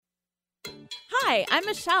Hi, I'm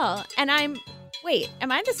Michelle, and am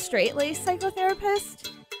I the straight-laced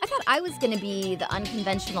psychotherapist? I thought I was going to be the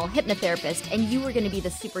unconventional hypnotherapist and you were going to be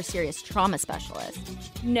the super serious trauma specialist.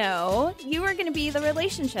 No, you are going to be the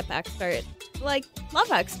relationship expert, like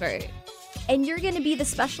love expert. And you're going to be the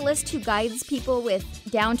specialist who guides people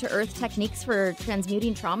with down-to-earth techniques for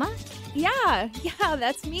transmuting trauma? Yeah,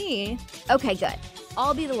 that's me. Okay, good.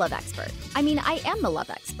 I'll be the love expert. I mean, I am the love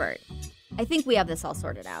expert. I think we have this all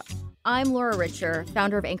sorted out. I'm Laura Richer,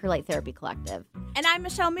 founder of Anchor Light Therapy Collective. And I'm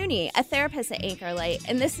Michelle Mooney, a therapist at Anchor Light,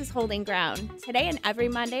 and this is Holding Ground. Today and every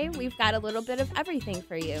Monday, we've got a little bit of everything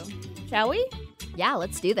for you. Shall we? Yeah,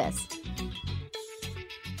 let's do this.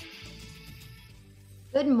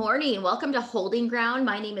 Good morning. Welcome to Holding Ground.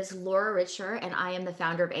 My name is Laura Richer, and I am the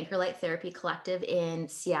founder of Anchor Light Therapy Collective in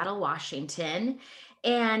Seattle, Washington.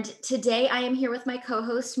 And today I am here with my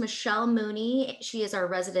co-host, Michelle Mooney. She is our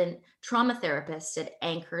resident trauma therapist at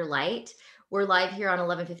Anchor Light. We're live here on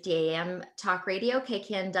 11:50 a.m. Talk Radio,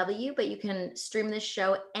 KKNW, but you can stream this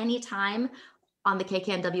show anytime on the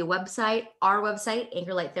KKNW website, our website,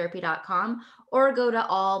 anchorlighttherapy.com, or go to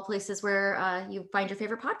all places where you find your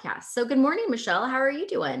favorite podcasts. So good morning, Michelle. How are you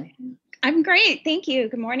doing? I'm great. Thank you.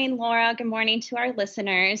 Good morning, Laura. Good morning to our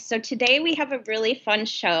listeners. So today we have a really fun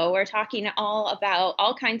show. We're talking all about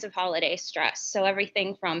all kinds of holiday stress. So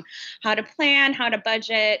everything from how to plan, how to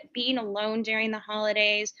budget, being alone during the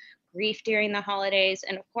holidays, grief during the holidays,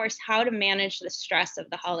 and of course, how to manage the stress of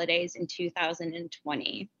the holidays in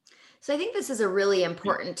 2020. So I think this is a really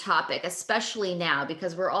important topic, especially now,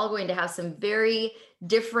 because we're all going to have some very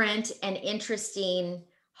different and interesting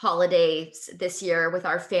holidays this year with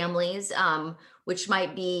our families, which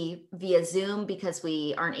might be via Zoom because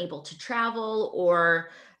we aren't able to travel, or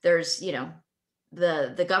there's,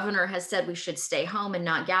 the governor has said we should stay home and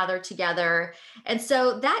not gather together. And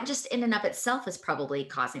so that just in and of itself is probably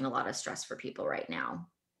causing a lot of stress for people right now.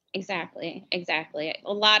 Exactly.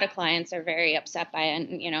 A lot of clients are very upset by it.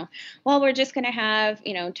 And, we're just going to have,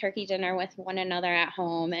 turkey dinner with one another at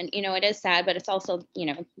home. And, it is sad, but it's also,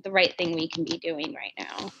 the right thing we can be doing right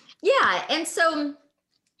now. Yeah. And so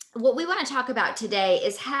what we want to talk about today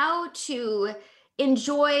is how to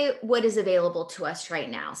enjoy what is available to us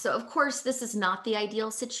right now. So, of course, this is not the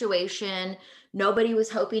ideal situation. Nobody was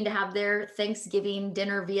hoping to have their Thanksgiving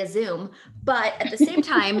dinner via Zoom. But at the same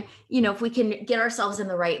time, if we can get ourselves in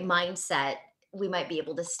the right mindset, we might be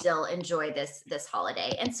able to still enjoy this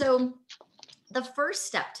holiday. And so the first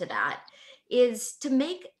step to that is to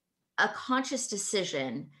make a conscious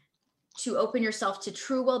decision to open yourself to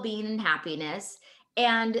true well-being and happiness,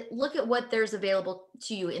 and look at what there's available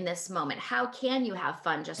to you in this moment. How can you have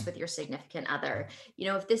fun just with your significant other?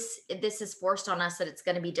 If this is forced on us that it's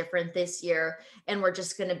going to be different this year and we're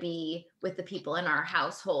just going to be with the people in our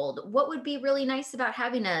household, what would be really nice about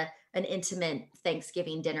having an intimate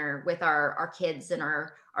Thanksgiving dinner with our kids and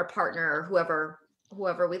our partner or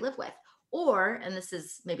whoever we live with? Or, and this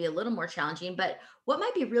is maybe a little more challenging, but what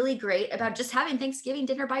might be really great about just having Thanksgiving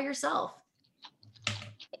dinner by yourself?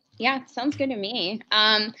 Yeah, sounds good to me.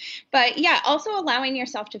 But yeah, also allowing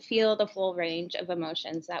yourself to feel the full range of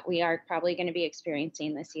emotions that we are probably going to be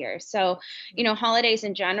experiencing this year. So, holidays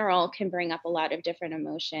in general can bring up a lot of different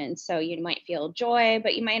emotions. So you might feel joy,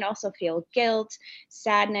 but you might also feel guilt,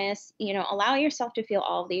 sadness. Allow yourself to feel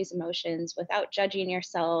all of these emotions without judging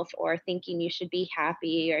yourself or thinking you should be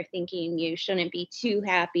happy or thinking you shouldn't be too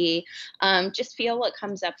happy. Just feel what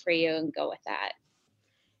comes up for you and go with that.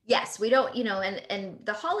 Yes, we don't, and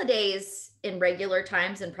the holidays in regular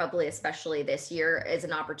times, and probably especially this year, is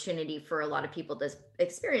an opportunity for a lot of people to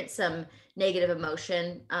experience some negative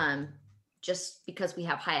emotion, just because we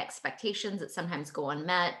have high expectations that sometimes go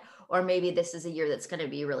unmet, or maybe this is a year that's going to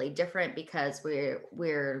be really different because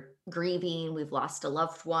we're grieving, we've lost a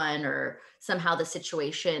loved one, or somehow the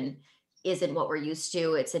situation isn't what we're used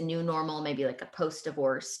to. It's a new normal, maybe like a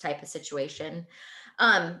post-divorce type of situation.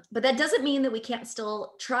 But that doesn't mean that we can't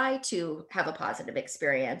still try to have a positive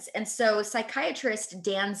experience. And so psychiatrist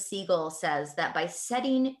Dan Siegel says that by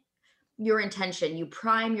setting your intention, you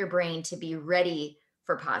prime your brain to be ready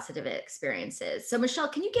for positive experiences. So Michelle,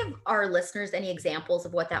 can you give our listeners any examples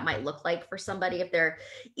of what that might look like for somebody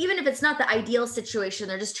even if it's not the ideal situation,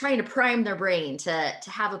 they're just trying to prime their brain to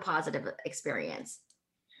have a positive experience?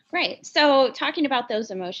 Right. So, talking about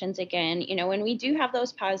those emotions again, when we do have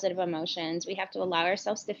those positive emotions, we have to allow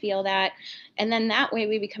ourselves to feel that. And then that way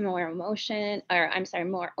we become more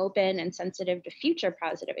open and sensitive to future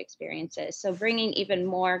positive experiences. So, bringing even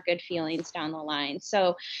more good feelings down the line.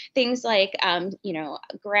 So, things like,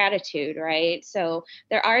 gratitude, right? So,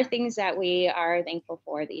 there are things that we are thankful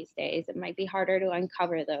for these days. It might be harder to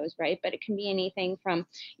uncover those, right? But it can be anything from,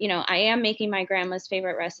 I am making my grandma's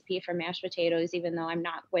favorite recipe for mashed potatoes, even though I'm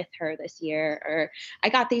not with her this year. Or I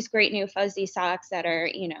got these great new fuzzy socks that are,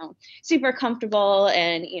 super comfortable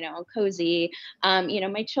and, cozy.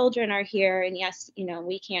 My children are here, and yes,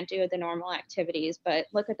 we can't do the normal activities, but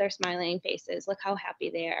look at their smiling faces. Look how happy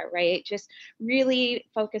they are, right? Just really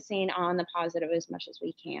focusing on the positive as much as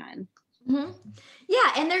we can. Mhm.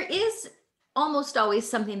 Yeah, and there is almost always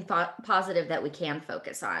something positive that we can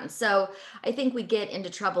focus on. So I think we get into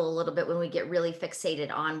trouble a little bit when we get really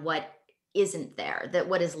fixated on what isn't there, that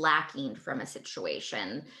what is lacking from a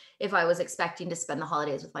situation. If I was expecting to spend the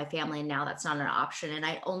holidays with my family and now that's not an option, and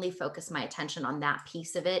I only focus my attention on that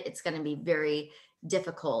piece of it, it's going to be very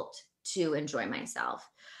difficult to enjoy myself.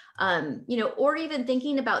 Or even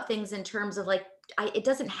thinking about things in terms of like, it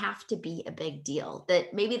doesn't have to be a big deal.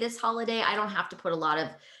 That maybe this holiday, I don't have to put a lot of,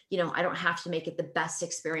 I don't have to make it the best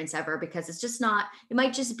experience ever because it's just not, it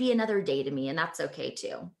might just be another day to me, and that's okay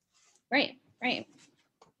too. Right, right.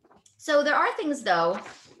 So there are things though,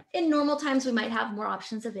 in normal times, we might have more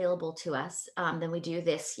options available to us than we do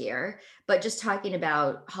this year. But just talking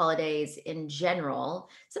about holidays in general,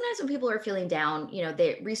 sometimes when people are feeling down,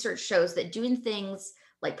 the research shows that doing things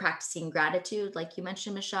like practicing gratitude, like you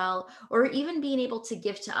mentioned, Michelle, or even being able to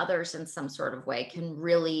give to others in some sort of way can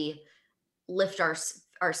really lift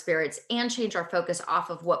our spirits and change our focus off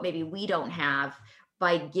of what maybe we don't have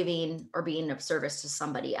by giving or being of service to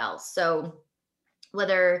somebody else. So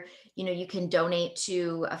whether you can donate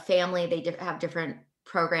to a family, they have different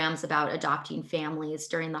programs about adopting families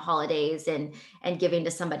during the holidays and giving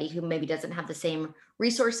to somebody who maybe doesn't have the same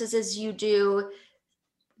resources as you do.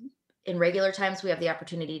 In regular times, we have the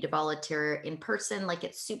opportunity to volunteer in person, like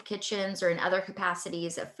at soup kitchens or in other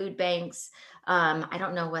capacities at food banks. I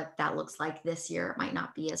don't know what that looks like this year. It might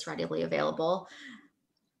not be as readily available.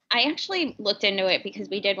 I actually looked into it because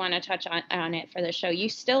we did want to touch on it for the show. You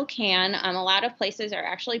still can. A lot of places are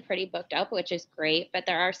actually pretty booked up, which is great, but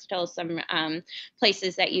there are still some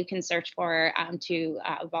places that you can search for to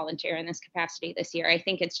volunteer in this capacity this year. I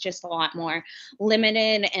think it's just a lot more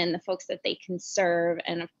limited in the folks that they can serve,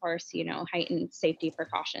 and of course, heightened safety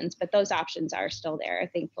precautions, but those options are still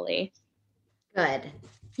there, thankfully. Good.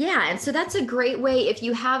 Yeah, and so that's a great way if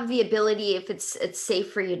you have the ability, if it's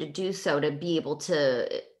safe for you to do so, to be able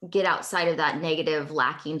to get outside of that negative,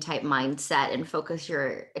 lacking type mindset and focus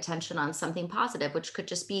your attention on something positive, which could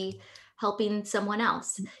just be helping someone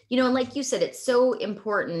else. And like you said, it's so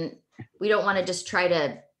important. We don't want to just try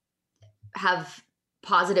to have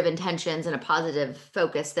positive intentions and a positive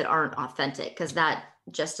focus that aren't authentic, because that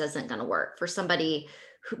just isn't going to work for somebody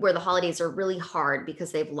where the holidays are really hard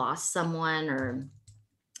because they've lost someone or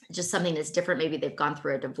just something that's different. Maybe they've gone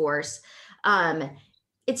through a divorce. Um,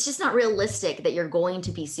 it's just not realistic that you're going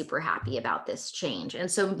to be super happy about this change.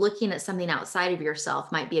 And so looking at something outside of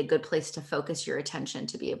yourself might be a good place to focus your attention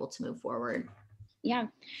to be able to move forward. Yeah.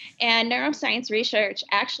 And neuroscience research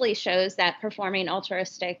actually shows that performing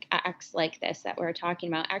altruistic acts like this that we're talking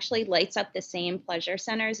about actually lights up the same pleasure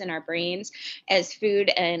centers in our brains as food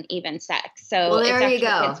and even sex. So Well, there you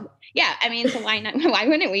it's go. yeah, I mean, so why not? Why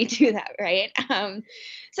wouldn't we do that, right?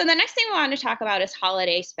 So the next thing we want to talk about is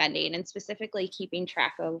holiday spending and specifically keeping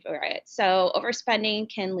track over it. So overspending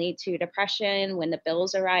can lead to depression when the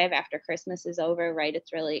bills arrive after Christmas is over, right?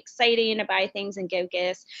 It's really exciting to buy things and give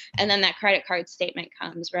gifts, and then that credit card statement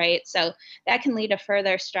comes, right? So that can lead to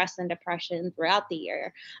further stress and depression throughout the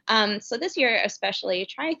year. So this year especially,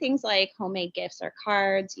 try things like homemade gifts or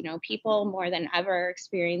cards. People more than ever are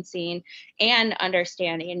experiencing and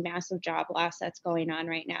understanding massive job loss that's going on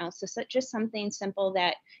right now. So just something simple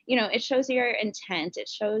that, it shows your intent. It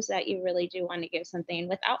shows that you really do want to give something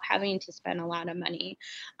without having to spend a lot of money.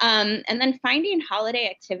 And then finding holiday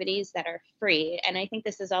activities that are free. And I think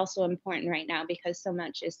this is also important right now because so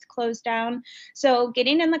much is closed down. So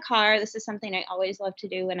getting in the car, this is something I always loved to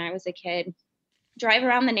do when I was a kid. Drive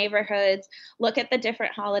around the neighborhoods, look at the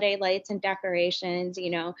different holiday lights and decorations,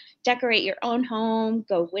 decorate your own home,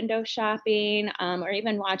 go window shopping, or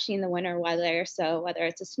even watching the winter weather. So whether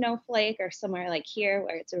it's a snowflake or somewhere like here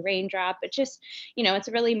where it's a raindrop, but just, it's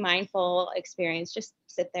a really mindful experience. Just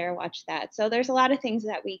sit there, watch that. So there's a lot of things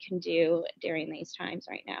that we can do during these times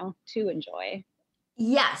right now to enjoy.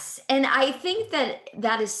 Yes. And I think that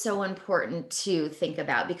that is so important to think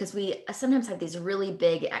about because we sometimes have these really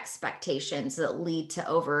big expectations that lead to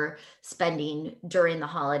overspending during the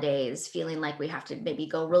holidays, feeling like we have to maybe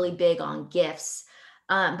go really big on gifts.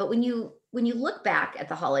 But when you look back at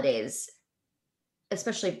the holidays,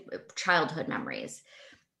 especially childhood memories,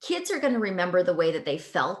 kids are going to remember the way that they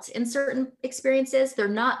felt in certain experiences. They're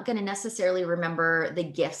not going to necessarily remember the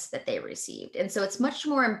gifts that they received. And so it's much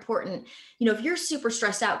more important, if you're super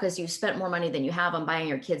stressed out because you've spent more money than you have on buying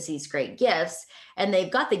your kids these great gifts, and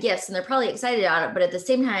they've got the gifts and they're probably excited about it, but at the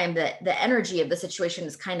same time, the energy of the situation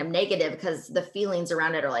is kind of negative because the feelings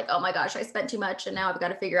around it are like, oh my gosh, I spent too much and now I've got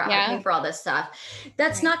to figure out how to pay for all this stuff.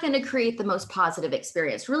 That's Right. not going to create the most positive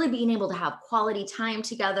experience. Really being able to have quality time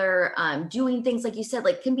together, doing things like you said,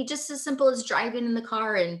 like can be just as simple as driving in the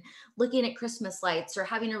car and looking at Christmas lights or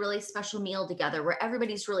having a really special meal together where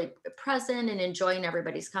everybody's really present and enjoying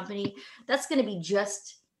everybody's company. That's going to be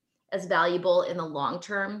just as valuable in the long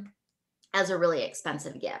term as a really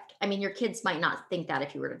expensive gift. I mean, your kids might not think that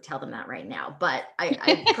if you were to tell them that right now, but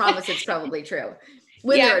I promise it's probably true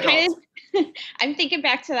when they're adults. I'm thinking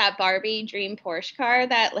back to that Barbie dream Porsche car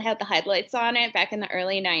that had the headlights on it back in the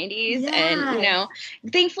early 90s. And, Yeah.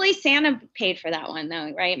 thankfully Santa paid for that one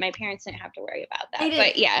though, right? My parents didn't have to worry about They that,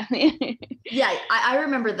 but didn't. yeah. Yeah, I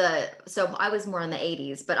remember so I was more in the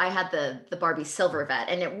 80s, but I had the Barbie Silver Vet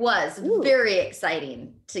and it was Ooh. very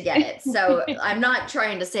exciting to get it. So I'm not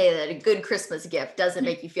trying to say that a good Christmas gift doesn't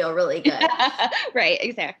make you feel really good. Right,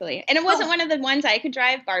 exactly. And it wasn't one of the ones I could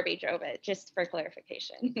drive. Barbie drove it, just for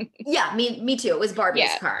clarification. Yeah, me too. It was Barbie's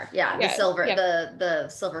Yeah. car. Yeah, the Yeah. silver, Yeah. the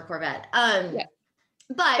silver Corvette. Yeah.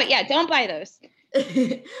 But But yeah, don't buy those.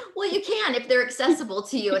 well, you can if they're accessible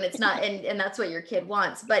to you and it's not, and that's what your kid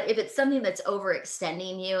wants. But if it's something that's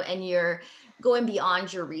overextending you and you're going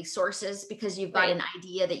beyond your resources because you've got Right. an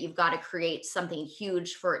idea that you've got to create something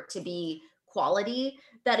huge for it to be quality,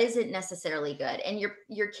 that isn't necessarily good. And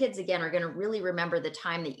your kids again are going to really remember the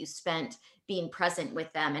time that you spent being present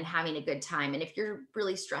with them and having a good time. And if you're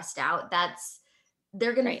really stressed out,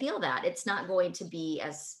 they're going to Right. feel that. It's not going to be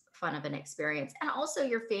as fun of an experience. And also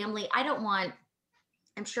your family,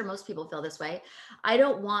 I'm sure most people feel this way. I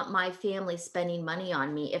don't want my family spending money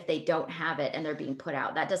on me if they don't have it and they're being put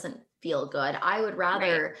out. That doesn't feel good. I would Right.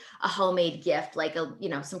 rather a homemade gift like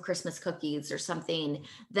some Christmas cookies or something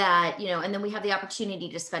that, and then we have the opportunity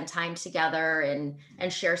to spend time together and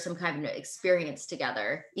share some kind of experience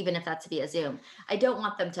together, even if that's via Zoom. I don't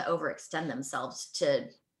want them to overextend themselves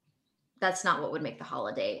that's not what would make the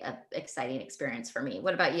holiday a exciting experience for me.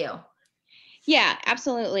 What about you? Yeah,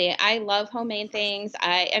 absolutely. I love homemade things.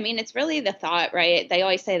 I mean, it's really the thought, right? They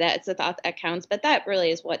always say that it's the thought that counts, but that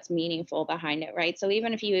really is what's meaningful behind it, right? So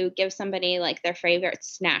even if you give somebody like their favorite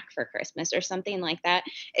snack for Christmas or something like that,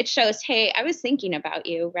 it shows, hey, I was thinking about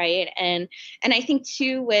you, right? And I think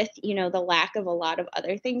too, with the lack of a lot of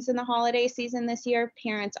other things in the holiday season this year,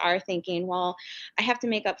 parents are thinking, well, I have to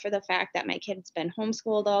make up for the fact that my kid's been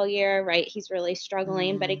homeschooled all year, right? He's really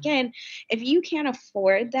struggling. But Mm, again, if you can't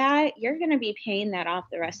afford that, you're going to be paying that off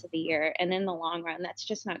the rest of the year. And in the long run, that's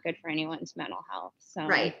just not good for anyone's mental health. So,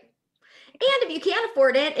 right. And if you can't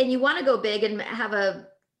afford it and you want to go big and have a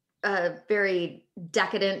very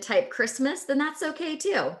decadent type Christmas, then that's okay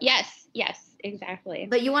too. yes, yes, exactly.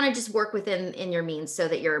 But you want to just work within in your means so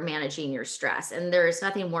that you're managing your stress. And there's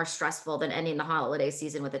nothing more stressful than ending the holiday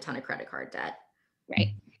season with a ton of credit card debt.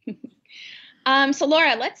 Right. So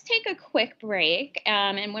Laura, let's take a quick break.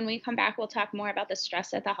 And when we come back, we'll talk more about the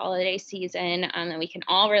stress at the holiday season that we can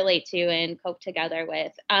all relate to and cope together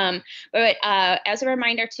with. But as a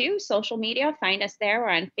reminder too, social media, find us there. We're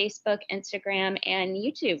on Facebook, Instagram, and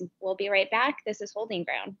YouTube. We'll be right back. This is Holding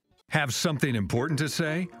Ground. Have something important to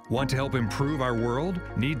say? Want to help improve our world?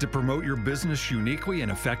 Need to promote your business uniquely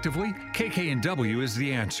and effectively? KKNW is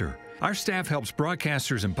the answer. Our staff helps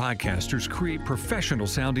broadcasters and podcasters create professional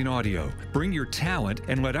sounding audio. Bring your talent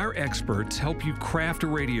and let our experts help you craft a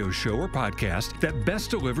radio show or podcast that best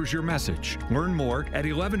delivers your message. Learn more at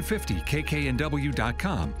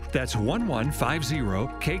 1150kknw.com. That's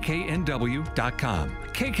 1150kknw.com.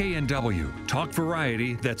 KKNW, talk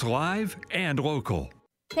variety that's live and local.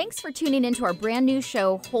 Thanks for tuning into our brand new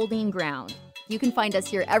show, Holding Ground. You can find us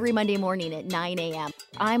here every Monday morning at 9 a.m.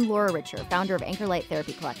 I'm Laura Richer, founder of Anchor Light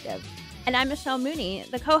Therapy Collective. And I'm Michelle Mooney,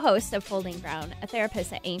 the co-host of Holding Ground, a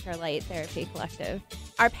therapist at Anchor Light Therapy Collective.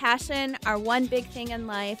 Our passion, our one big thing in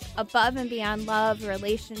life, above and beyond love,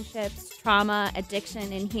 relationships, trauma,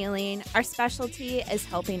 addiction, and healing, our specialty is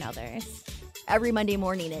helping others. Every Monday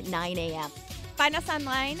morning at 9 a.m. Find us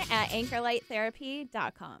online at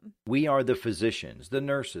anchorlighttherapy.com. We are the physicians, the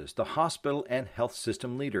nurses, the hospital and health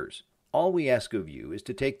system leaders. All we ask of you is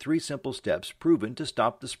to take 3 simple steps proven to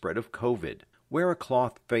stop the spread of COVID. Wear a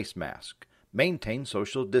cloth face mask, maintain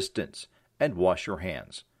social distance, and wash your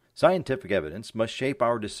hands. Scientific evidence must shape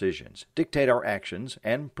our decisions, dictate our actions,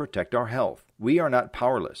 and protect our health. We are not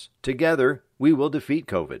powerless. Together, we will defeat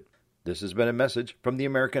COVID. This has been a message from the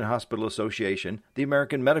American Hospital Association, the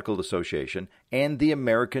American Medical Association, and the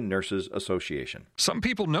American Nurses Association. Some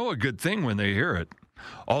people know a good thing when they hear it.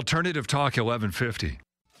 Alternative Talk 1150.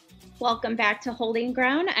 Welcome back to Holding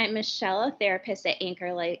Ground. I'm Michelle, a therapist at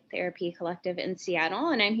Anchor Light Therapy Collective in Seattle,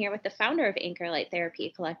 and I'm here with the founder of Anchor Light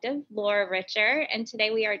Therapy Collective, Laura Richer, and today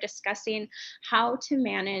we are discussing how to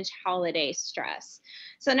manage holiday stress.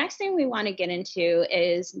 So next thing we want to get into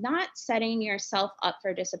is not setting yourself up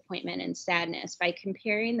for disappointment and sadness by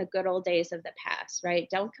comparing the good old days of the past, right?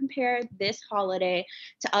 Don't compare this holiday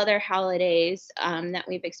to other holidays that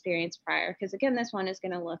we've experienced prior, because again, this one is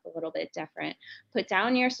going to look a little bit different. Put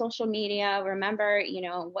down your social media. Remember,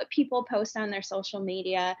 what people post on their social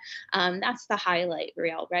media, that's the highlight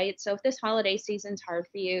reel, right? So if this holiday season's hard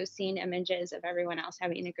for you, seeing images of everyone else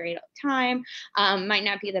having a great time might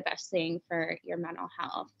not be the best thing for your mental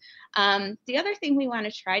health. The other thing we want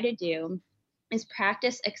to try to do is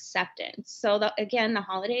practice acceptance. So again, the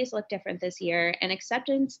holidays look different this year, and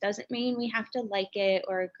acceptance doesn't mean we have to like it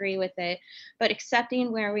or agree with it, but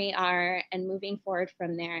accepting where we are and moving forward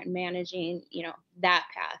from there and managing, that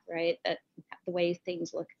path, right? That the way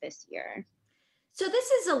things look this year. So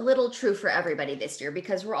this is a little true for everybody this year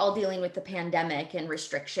because we're all dealing with the pandemic and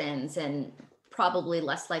restrictions and probably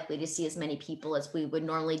less likely to see as many people as we would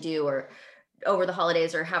normally do or over the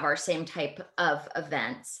holidays or have our same type of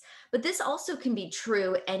events. But this also can be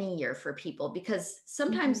true any year for people because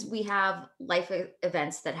sometimes we have life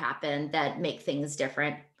events that happen that make things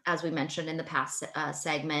different. As we mentioned in the past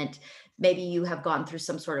segment, maybe you have gone through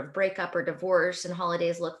some sort of breakup or divorce and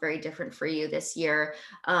holidays look very different for you this year.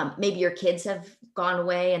 Maybe your kids have gone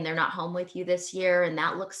away and they're not home with you this year and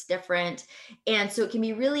that looks different. And so it can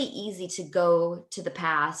be really easy to go to the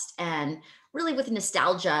past and really with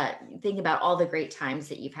nostalgia, think about all the great times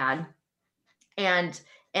that you've had. And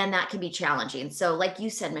that can be challenging. So like you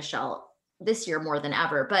said, Michelle, this year more than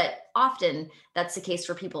ever, but often that's the case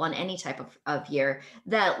for people on any type of year,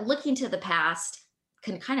 that looking to the past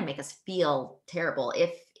can kind of make us feel terrible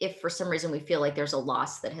if for some reason we feel like there's a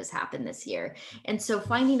loss that has happened this year. And so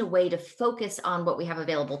finding a way to focus on what we have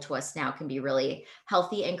available to us now can be really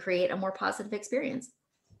healthy and create a more positive experience.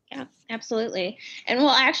 Yeah, absolutely. And we'll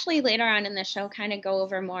actually later on in the show kind of go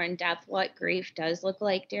over more in depth what grief does look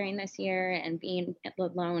like during this year and being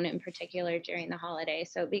alone in particular during the holiday.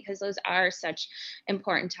 So because those are such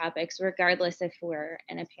important topics, regardless if we're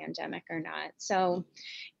in a pandemic or not. So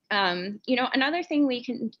another thing we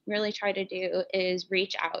can really try to do is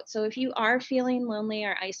reach out. So if you are feeling lonely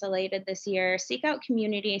or isolated this year, seek out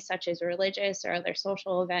communities such as religious or other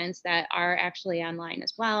social events that are actually online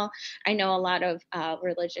as well. I know a lot of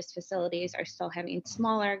religious facilities are still having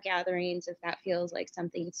smaller gatherings if that feels like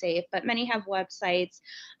something safe, but many have websites,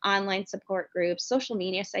 online support groups, social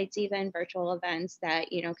media sites, even virtual events that,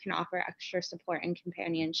 can offer extra support and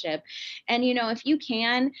companionship. And, if you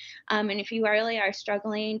can, and if you really are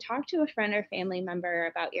struggling, talk to a friend or family member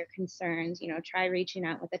about your concerns. Try reaching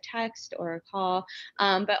out with a text or a call.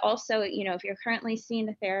 But also, if you're currently seeing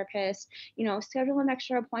a therapist, schedule an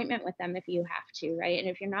extra appointment with them if you have to, right? And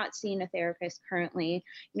if you're not seeing a therapist currently,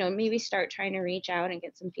 maybe start trying to reach out and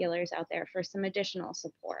get some feelers out there for some additional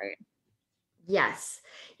support. Yes.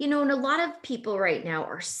 And a lot of people right now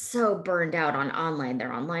are so burned out on online.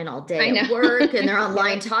 They're online all day at work and they're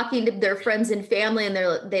online talking to their friends and family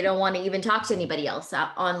and they don't want to even talk to anybody else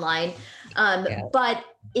online. But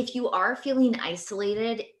if you are feeling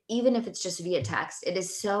isolated, even if it's just via text, it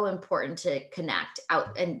is so important to connect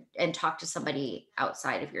out and talk to somebody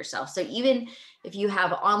outside of yourself. So even if you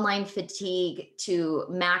have online fatigue to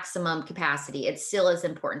maximum capacity, it still is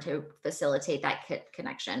important to facilitate that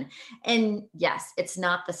connection. And yes, it's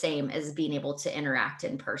not the same as being able to interact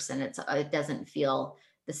in person. It doesn't feel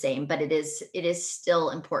the same, but it is still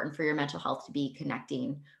important for your mental health to be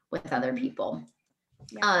connecting with other people.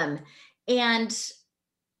 Yeah. And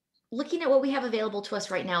looking at what we have available to us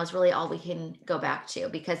right now is really all we can go back to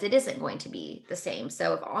because it isn't going to be the same.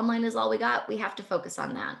 So if online is all we got, we have to focus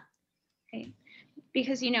on that. Okay.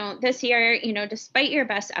 Because, this year, despite your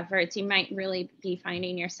best efforts, you might really be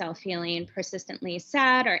finding yourself feeling persistently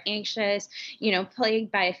sad or anxious, plagued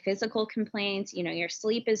by physical complaints, your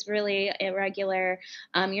sleep is really irregular,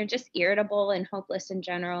 you're just irritable and hopeless in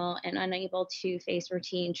general and unable to face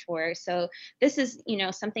routine chores. So this is,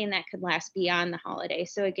 something that could last beyond the holiday.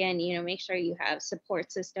 So again, make sure you have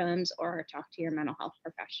support systems or talk to your mental health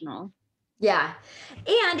professional. Yeah.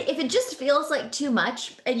 And if it just feels like too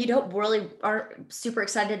much and you don't really aren't super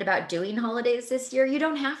excited about doing holidays this year, you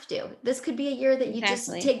don't have to. This could be a year that you just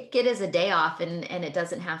Exactly. take it as a day off, and it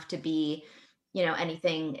doesn't have to be,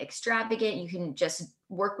 anything extravagant. You can just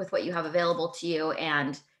work with what you have available to you,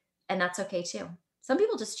 and that's okay too. Some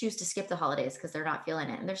people just choose to skip the holidays because they're not feeling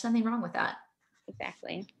it, and there's nothing wrong with that.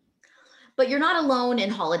 Exactly. But you're not alone in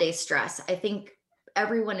holiday stress. I think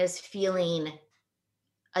everyone is feeling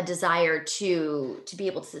a desire to be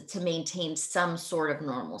able to maintain some sort of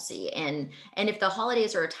normalcy, and if the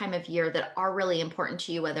holidays are a time of year that are really important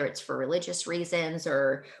to you, whether it's for religious reasons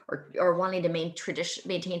or wanting to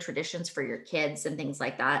maintain traditions for your kids and things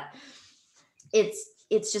like that,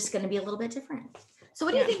 it's just going to be a little bit different. So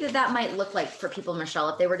what do you Yeah. think that might look like for people, Michelle,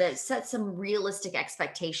 if they were to set some realistic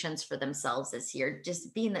expectations for themselves this year,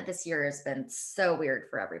 just being that this year has been so weird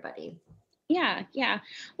for everybody? Yeah, yeah.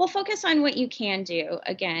 Well, focus on what you can do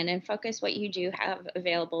again, and focus what you do have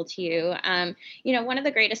available to you. One of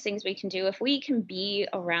the greatest things we can do, if we can be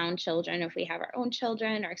around children, if we have our own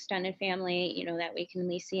children or extended family, that we can at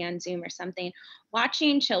least see on Zoom or something,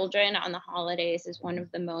 watching children on the holidays is one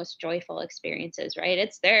of the most joyful experiences, right?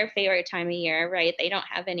 It's their favorite time of year, right? They don't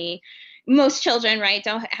have any Most children, right,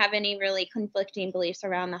 don't have any really conflicting beliefs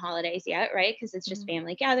around the holidays yet, right? Because it's just Mhm.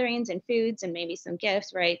 family gatherings and foods and maybe some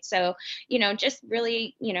gifts, right? So, just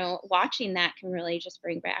really, watching that can really just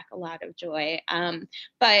bring back a lot of joy.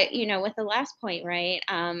 But, with the last point, right,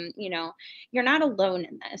 you're not alone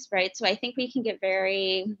in this, right? So I think we can get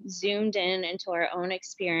very zoomed in into our own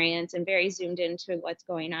experience and very zoomed into what's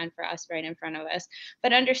going on for us right in front of us.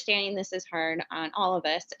 But understanding this is hard on all of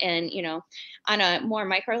us. And, on a more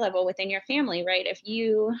micro level within your family, right? If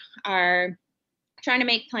you are trying to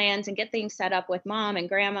make plans and get things set up with mom and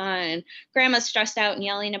grandma's stressed out and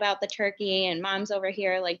yelling about the turkey, and mom's over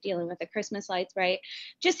here like dealing with the Christmas lights, right?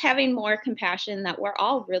 Just having more compassion that we're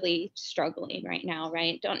all really struggling right now,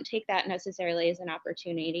 right? Don't take that necessarily as an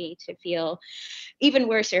opportunity to feel even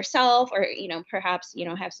worse yourself, or perhaps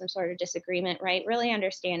have some sort of disagreement, right? Really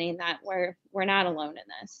understanding that we're not alone in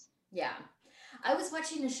this. Yeah. I was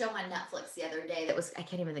watching a show on Netflix the other day that was, I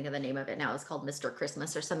can't even think of the name of it now. It's called Mr.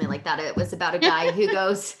 Christmas or something like that. It was about a guy who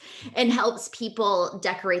goes and helps people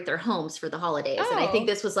decorate their homes for the holidays. And I think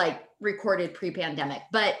Oh, this was like recorded pre-pandemic,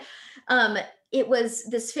 but um it was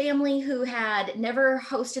this family who had never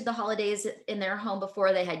hosted the holidays in their home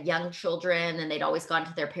before. They had young children and they'd always gone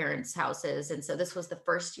to their parents' houses. And so this was the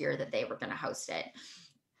first year that they were going to host it,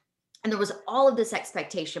 and there was all of this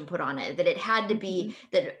expectation put on it that it had to mhm. be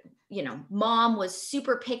that mom was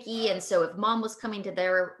super picky, and so if mom was coming to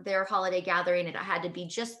their holiday gathering, it had to be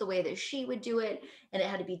just the way that she would do it, and it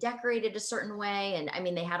had to be decorated a certain way, and I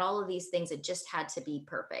mean they had all of these things. It just had to be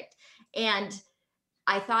perfect. And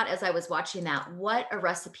I thought as I was watching that, what a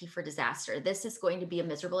recipe for disaster. This is going to be a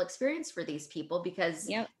miserable experience for these people because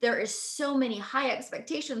Yep. there is so many high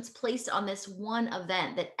expectations placed on this one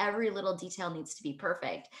event that every little detail needs to be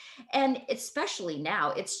perfect. And especially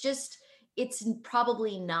now, it's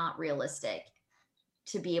probably not realistic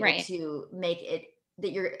to be able Right. to make it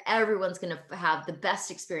that everyone's going to have the best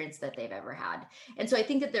experience that they've ever had. And so I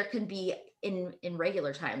think that there can be in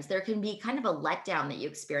regular times, there can be kind of a letdown that you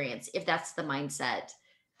experience if that's the mindset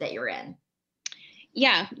that you're in.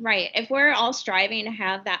 Yeah, right. If we're all striving to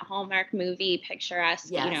have that Hallmark movie picturesque,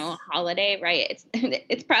 Yes. holiday, right? It's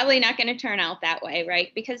it's probably not going to turn out that way, right?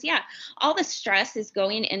 Because yeah, all the stress is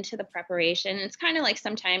going into the preparation. It's kind of like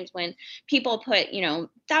sometimes when people put,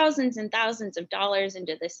 thousands and thousands of dollars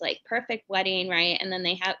into this like perfect wedding, right? And then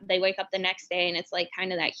they wake up the next day and it's like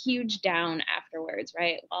kind of that huge down afterwards,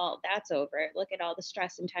 right? Well, that's over. Look at all the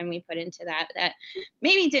stress and time we put into that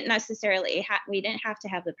maybe didn't necessarily we didn't have to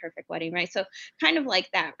have the perfect wedding, right? So kind of like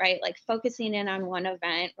that, right? Like focusing in on one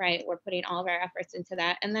event, right? We're putting all of our efforts into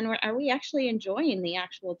that. And then are we actually enjoying the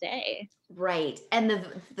actual day? Right. And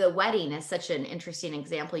the wedding is such an interesting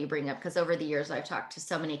example you bring up, because over the years I've talked to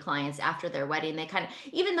so many clients after their wedding, they kind of,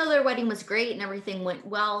 even though their wedding was great and everything went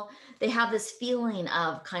well, they have this feeling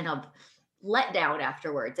of kind of let down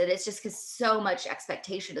afterwards. And it's just because so much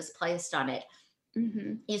expectation is placed on it.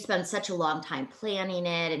 Hmm. You spend such a long time planning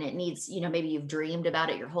it, and it needs, maybe you've dreamed about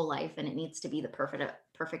it your whole life, and it needs to be the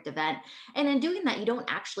perfect event. And in doing that, you don't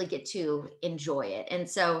actually get to enjoy it. And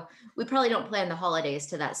so we probably don't plan the holidays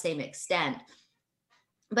to that same extent,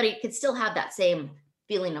 but it could still have that same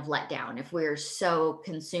feeling of letdown if we're so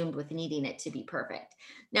consumed with needing it to be perfect.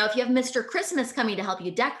 Now, if you have Mr. Christmas coming to help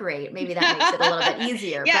you decorate, maybe that makes it a little bit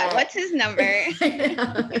easier. Yeah, But what's his number?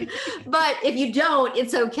 but if you don't,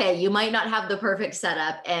 it's okay. You might not have the perfect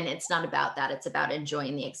setup, and it's not about that. It's about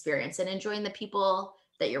enjoying the experience and enjoying the people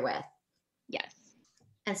that you're with. Yes.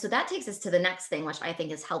 And so that takes us to the next thing, which I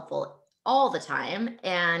think is helpful all the time.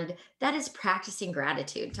 And that is practicing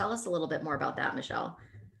gratitude. Tell us a little bit more about that, Michelle.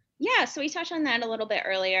 Yeah, so we touched on that a little bit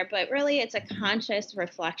earlier, but really it's a conscious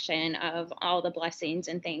reflection of all the blessings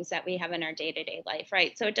and things that we have in our day-to-day life,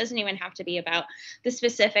 right? So it doesn't even have to be about the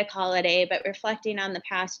specific holiday, but reflecting on the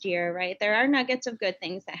past year, right? There are nuggets of good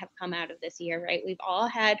things that have come out of this year, right? We've all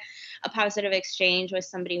had a positive exchange with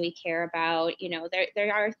somebody we care about.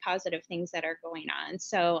 There are positive things that are going on.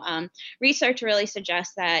 So research really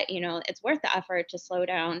suggests that, it's worth the effort to slow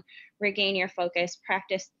down, regain your focus,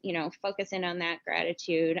 practice, focus in on that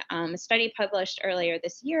gratitude. A study published earlier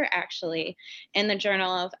this year, actually, in the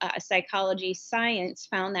Journal of Psychology Science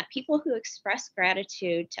found that people who express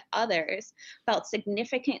gratitude to others felt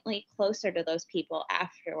significantly closer to those people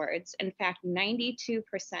afterwards. In fact, 92%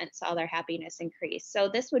 saw their happiness increase. So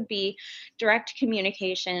this would be direct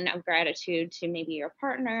communication of gratitude to maybe your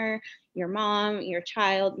partner, your mom, your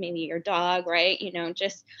child, maybe your dog, right?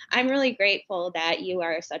 Just I'm really grateful that you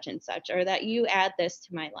are such and such, or that you add this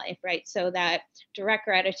to my life, right? So that direct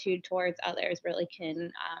gratitude towards others really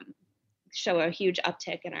can show a huge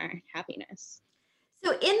uptick in our happiness.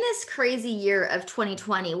 So in this crazy year of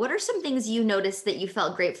 2020, what are some things you noticed that you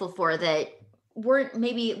felt grateful for that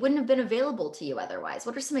wouldn't have been available to you otherwise?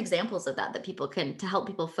 What are some examples of that people can to help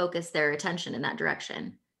people focus their attention in that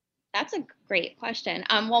direction? That's a great question.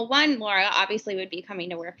 Well, one, Laura, obviously would be coming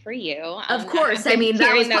to work for you. Of course. I mean,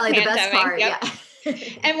 that was probably the best part. Yep. Yeah.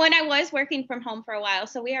 And when I was working from home for a while,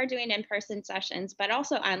 so we are doing in-person sessions, but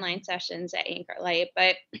also online sessions at Anchor Light.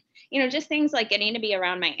 But, just things like getting to be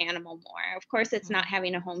around my animal more. Of course, it's not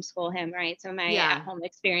having to homeschool him, right? So my at-home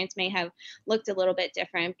experience may have looked a little bit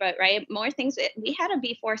different, but right, more things, we had to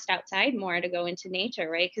be forced outside more to go into nature,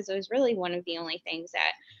 right? Because it was really one of the only things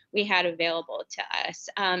that we had available to us.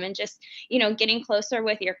 And just, getting closer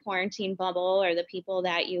with your quarantine bubble or the people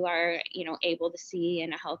that you are, able to see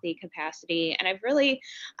in a healthy capacity. And I've really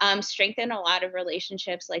strengthened a lot of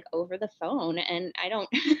relationships like over the phone. And I don't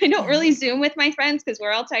really Zoom with my friends because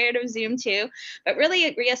we're all tired of Zoom too, but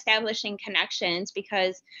really reestablishing connections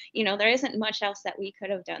because, there isn't much else that we could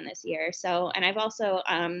have done this year. So, and I've also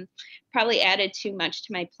probably added too much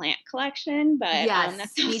to my plant collection, but yes,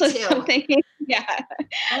 that's me also too. something. Yeah.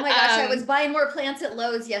 Oh my gosh, I was buying more plants at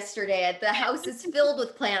Lowe's yesterday. The house is filled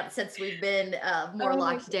with plants since we've been more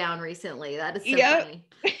locked down recently. That is so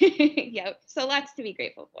funny. Yep. So lots to be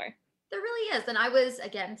grateful for. There really is. And I was,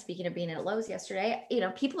 again, speaking of being at Lowe's yesterday,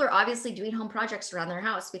 people are obviously doing home projects around their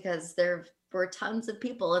house because there were tons of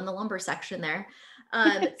people in the lumber section there.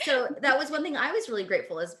 So that was one thing I was really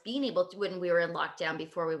grateful is being able to, when we were in lockdown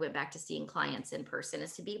before we went back to seeing clients in person,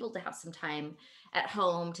 is to be able to have some time at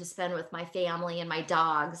home to spend with my family and my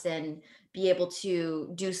dogs and be able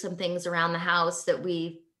to do some things around the house that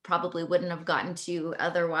we probably wouldn't have gotten to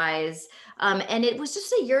otherwise. And it was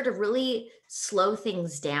just a year to really slow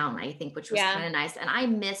things down, I think, which was kind of nice. And I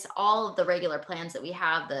miss all of the regular plans that we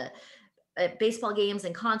have, the baseball games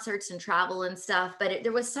and concerts and travel and stuff. But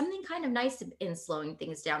there was something kind of nice in slowing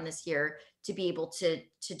things down this year to be able to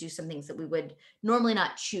do some things that we would normally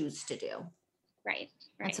not choose to do. Right.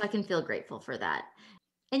 And so I can feel grateful for that.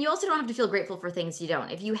 And you also don't have to feel grateful for things you don't.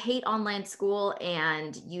 If you hate online school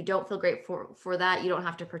and you don't feel grateful for that, you don't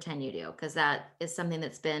have to pretend you do, because that is something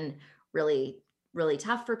that's been really, really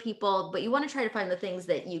tough for people. But you want to try to find the things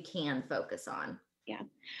that you can focus on. Yeah.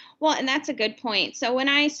 Well, and that's a good point. So when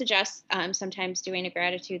I suggest sometimes doing a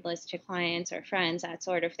gratitude list to clients or friends, that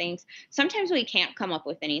sort of things, sometimes we can't come up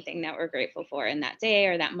with anything that we're grateful for in that day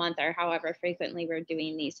or that month or however frequently we're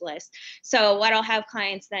doing these lists. So what I'll have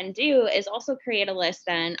clients then do is also create a list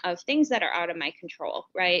then of things that are out of my control,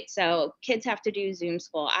 right? So kids have to do Zoom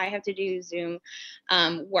school. I have to do Zoom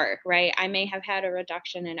work, right? I may have had a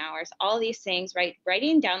reduction in hours, all these things, right?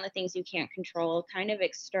 Writing down the things you can't control kind of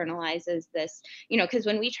externalizes this, because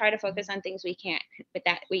when we try to focus on things we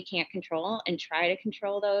can't control and try to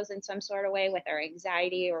control those in some sort of way with our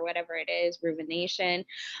anxiety or whatever it is, rumination,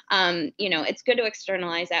 it's good to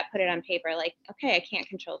externalize that, put it on paper, like, okay, I can't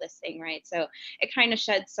control this thing, right? So it kind of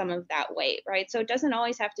sheds some of that weight, right? So it doesn't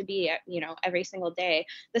always have to be, every single day.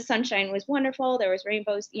 The sunshine was wonderful. There was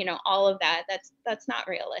rainbows, all of that. That's not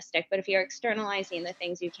realistic. But if you're externalizing the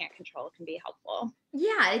things you can't control, it can be helpful.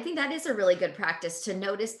 Yeah, I think that is a really good practice to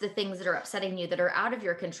notice the things that are upsetting you that are out of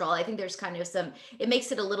your control. I think there's kind of it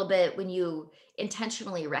makes it a little bit when you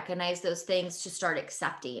intentionally recognize those things to start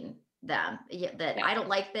accepting them. That I don't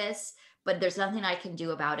like this, but there's nothing I can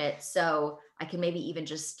do about it. So I can maybe even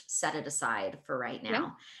just set it aside for right now. Yeah.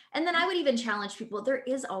 And then I would even challenge people. There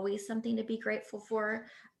is always something to be grateful for.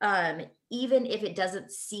 Even if it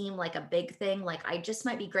doesn't seem like a big thing, like I just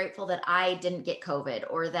might be grateful that I didn't get COVID,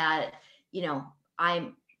 or that,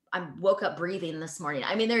 I woke up breathing this morning.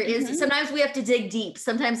 I mean, there is, sometimes we have to dig deep.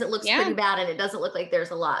 Sometimes it looks pretty bad and it doesn't look like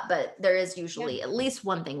there's a lot, but there is usually at least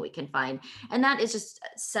one thing we can find. And that is just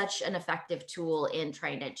such an effective tool in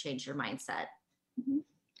trying to change your mindset.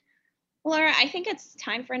 Laura, I think it's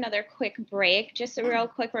time for another quick break. Just a real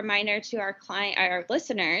quick reminder to our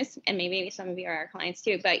listeners, and maybe some of you are our clients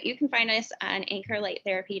too, but you can find us on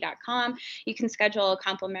anchorlighttherapy.com. You can schedule a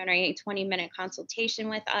complimentary 20-minute consultation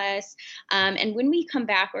with us. And when we come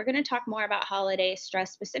back, we're going to talk more about holiday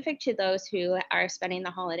stress specific to those who are spending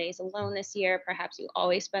the holidays alone this year. Perhaps you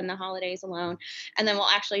always spend the holidays alone. And then we'll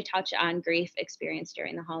actually touch on grief experienced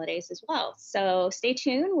during the holidays as well. So stay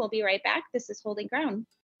tuned. We'll be right back. This is Holding Ground.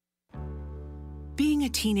 Being a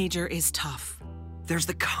teenager is tough. There's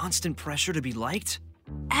the constant pressure to be liked.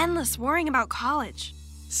 Endless worrying about college.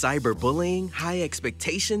 Cyberbullying, high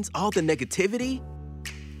expectations, all the negativity.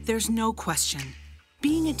 There's no question.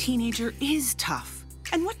 Being a teenager is tough.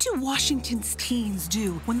 And what do Washington's teens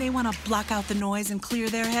do when they want to block out the noise and clear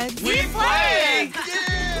their heads? We play!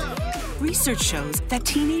 Research shows that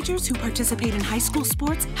teenagers who participate in high school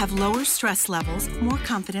sports have lower stress levels, more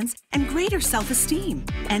confidence, and greater self-esteem.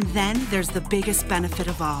 And then there's the biggest benefit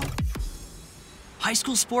of all. High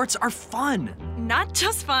school sports are fun. Not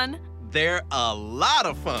just fun. They're a lot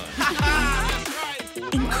of fun.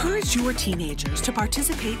 Encourage your teenagers to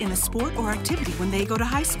participate in a sport or activity when they go to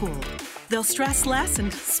high school. They'll stress less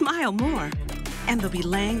and smile more. And they'll be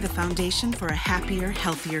laying the foundation for a happier,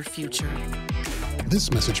 healthier future.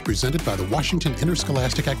 This message presented by the Washington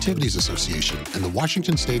Interscholastic Activities Association and the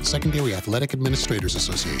Washington State Secondary Athletic Administrators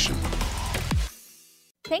Association.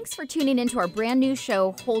 Thanks for tuning into our brand new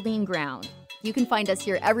show, Holding Ground. You can find us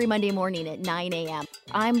here every Monday morning at 9 a.m.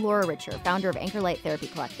 I'm Laura Richer, founder of Encore Light Therapy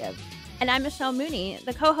Collective. And I'm Michelle Mooney,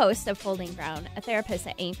 the co-host of Holding Ground, a therapist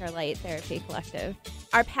at Encore Light Therapy Collective.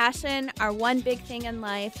 Our passion, our one big thing in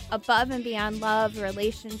life, above and beyond love,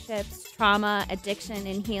 relationships, trauma, addiction,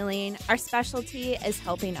 and healing, our specialty is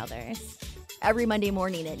helping others. Every Monday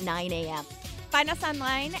morning at 9 a.m. Find us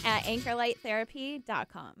online at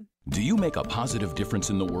anchorlighttherapy.com. Do you make a positive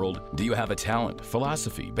difference in the world? Do you have a talent,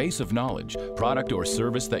 philosophy, base of knowledge, product or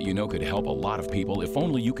service that you know could help a lot of people if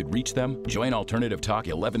only you could reach them? Join Alternative Talk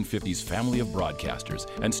 1150's family of broadcasters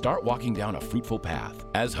and start walking down a fruitful path.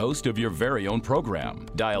 As host of your very own program,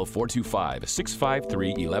 dial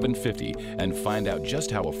 425-653-1150 and find out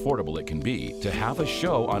just how affordable it can be to have a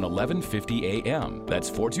show on 1150 a.m.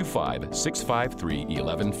 That's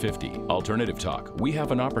 425-653-1150. Alternative Talk, we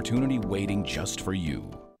have an opportunity waiting just for you.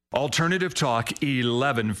 Alternative Talk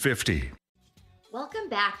 1150. Welcome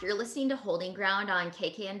back. You're listening to Holding Ground on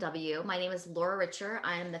KKNW. My name is Laura Richer.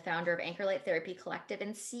 I'm the founder of Encore Light Therapy Collective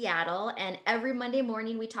in Seattle. And every Monday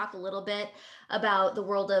morning, we talk a little bit about the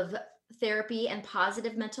world of therapy and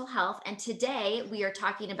positive mental health. And today we are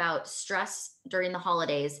talking about stress during the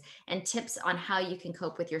holidays and tips on how you can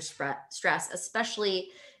cope with your stress, especially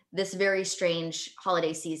this very strange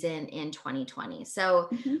holiday season in 2020. So,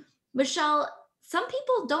 Michelle, some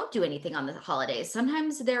people don't do anything on the holidays.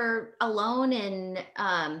 Sometimes they're alone, and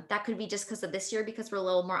that could be just because of this year, because we're a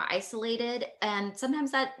little more isolated. And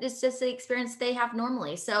sometimes that is just the experience they have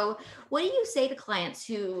normally. So what do you say to clients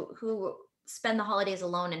who spend the holidays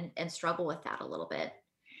alone and struggle with that a little bit?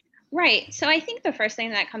 Right. So I think the first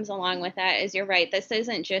thing that comes along with that is, you're right. This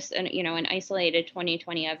isn't just an isolated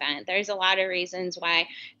 2020 event. There's a lot of reasons why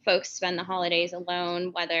folks spend the holidays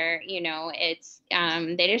alone, whether, it's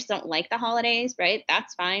they just don't like the holidays, right?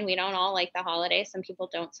 That's fine. We don't all like the holidays. Some people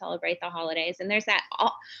don't celebrate the holidays. And there's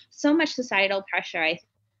so much societal pressure, I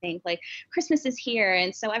think, like Christmas is here,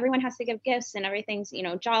 and so everyone has to give gifts and everything's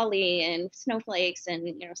jolly and snowflakes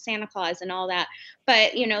and Santa Claus and all that,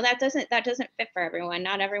 but that doesn't fit for everyone.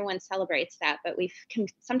 Not everyone celebrates that, but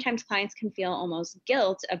sometimes clients can feel almost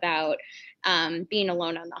guilt about being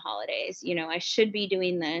alone on the holidays. I should be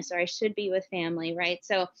doing this, or I should be with family, right?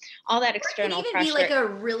 So all that external pressure. It can be like a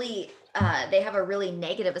really they have a really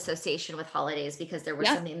negative association with holidays because there was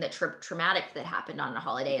something that traumatic that happened on a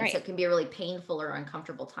holiday. And so it can be a really painful or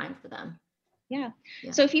uncomfortable time for them. Yeah.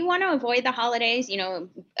 Yeah. So if you want to avoid the holidays,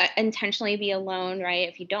 intentionally be alone, right?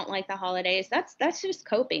 If you don't like the holidays, that's just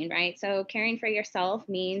coping, right? So caring for yourself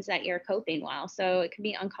means that you're coping well. So it can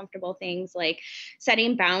be uncomfortable things like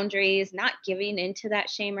setting boundaries, not giving into that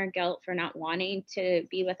shame or guilt for not wanting to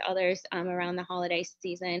be with others around the holiday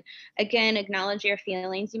season. Again, acknowledge your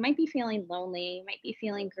feelings. You might be feeling lonely, you might be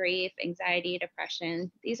feeling grief, anxiety,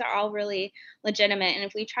 depression. These are all really legitimate. And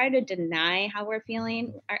if we try to deny how we're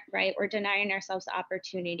feeling, right, we're denying ourselves the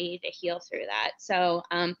opportunity to heal through that. So,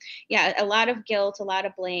 a lot of guilt, a lot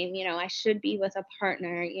of blame. I should be with a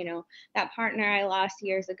partner. That partner I lost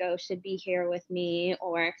years ago should be here with me,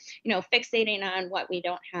 or, fixating on what we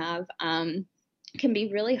don't have. Can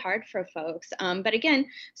be really hard for folks. But again,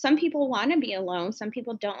 some people want to be alone. Some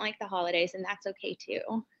people don't like the holidays, and that's okay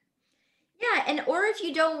too. Yeah, and or if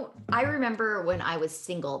you don't, I remember when I was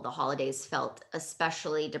single, the holidays felt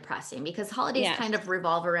especially depressing because holidays Yes. kind of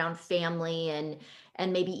revolve around family and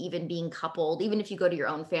maybe even being coupled, even if you go to your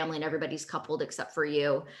own family and everybody's coupled except for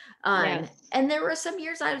you. Yes. And there were some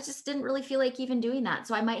years I just didn't really feel like even doing that.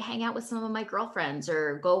 So I might hang out with some of my girlfriends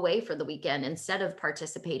or go away for the weekend instead of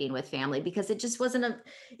participating with family because it just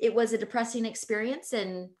it was a depressing experience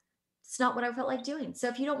and it's not what I felt like doing. So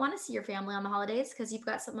if you don't want to see your family on the holidays because you've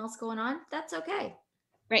got something else going on, that's okay.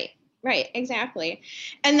 Right, exactly.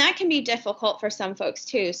 And that can be difficult for some folks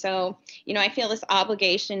too. So, I feel this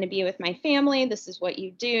obligation to be with my family. This is what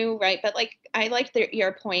you do, right? But like, I like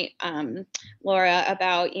your point, Laura,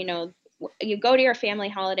 about, you go to your family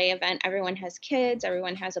holiday event, everyone has kids,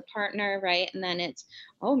 everyone has a partner, right? And then it's,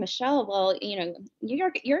 oh, Michelle, well,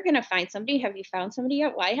 you're going to find somebody. Have you found somebody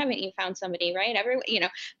yet? Why haven't you found somebody, right?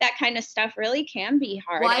 That kind of stuff really can be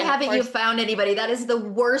hard. Why And haven't you found anybody? That is the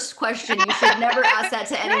worst question. You should never ask that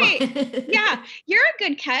to anyone. Right. Yeah, you're a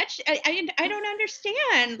good catch. I don't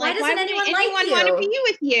understand. Why Like, doesn't would anyone like anyone you? want to be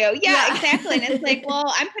with you? Yeah, Yeah. exactly. And it's like,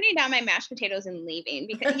 well, I'm putting down my mashed potatoes and leaving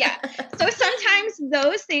because, So sometimes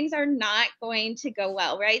those things are not going to go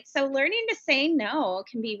well, right? So learning to say no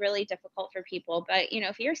can be really difficult for people. But,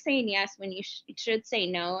 if you're saying yes when you should say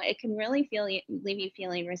no, it can really leave you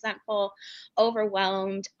feeling resentful,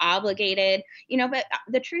 overwhelmed, obligated. But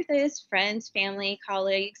the truth is, friends, family,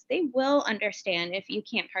 colleagues, they will understand if you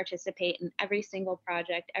can't participate in every single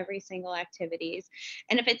project, every single activities.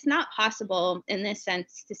 And if it's not possible in this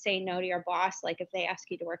sense to say no to your boss, like if they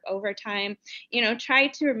ask you to work overtime, try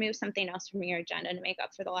to remove something else from your agenda to make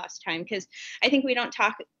up for the lost time. Because I think we don't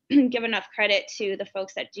give enough credit to the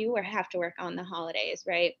folks that do or have to work on the holidays,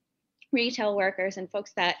 right? Retail workers and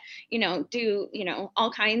folks that, do,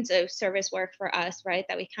 all kinds of service work for us, right?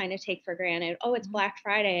 That we kind of take for granted. Oh, it's Black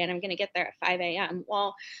Friday and I'm going to get there at 5 a.m.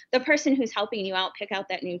 Well, the person who's helping you out pick out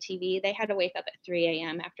that new TV, they had to wake up at 3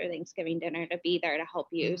 a.m. after Thanksgiving dinner to be there to help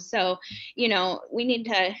you. So, we need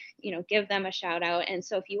to, give them a shout out. And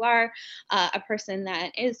so if you are a person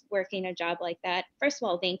that is working a job like that, first of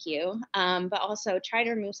all, thank you. But also try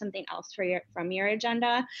to remove something else from your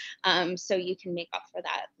agenda so you can make up for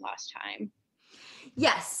that lost time.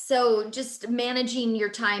 Yes. So just managing your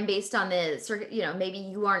time based on maybe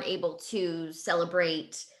you aren't able to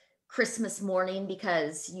celebrate Christmas morning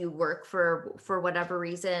because you work for whatever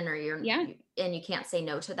reason, or and you can't say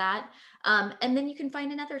no to that. And then you can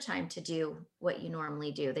find another time to do what you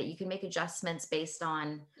normally do, that you can make adjustments based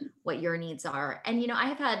on what your needs are. And, I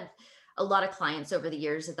have had a lot of clients over the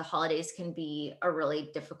years that the holidays can be a really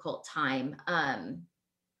difficult time.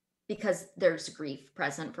 Because there's grief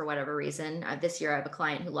present for whatever reason. This year, I have a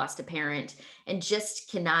client who lost a parent and just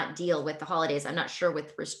cannot deal with the holidays. I'm not sure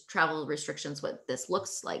with travel restrictions what this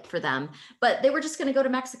looks like for them, but they were just going to go to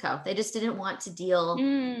Mexico. They just didn't want to deal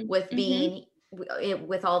with being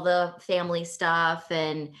with all the family stuff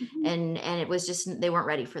and it was just, they weren't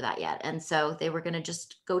ready for that yet. And so they were going to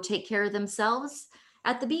just go take care of themselves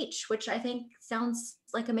at the beach, which I think sounds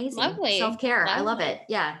like amazing. Lovely. Self-care. Lovely. I love it.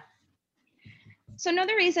 Yeah. So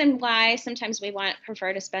another reason why sometimes we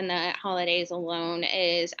prefer to spend the holidays alone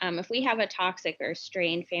is if we have a toxic or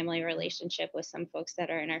strained family relationship with some folks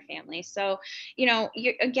that are in our family. So,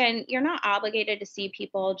 you're not obligated to see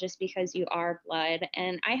people just because you are blood.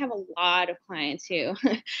 And I have a lot of clients who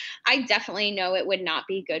I definitely know it would not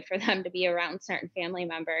be good for them to be around certain family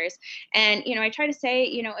members. And, I try to say,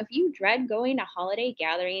 if you dread going to holiday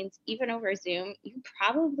gatherings, even over Zoom, you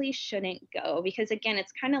probably shouldn't go because, again,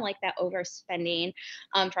 it's kind of like that overspending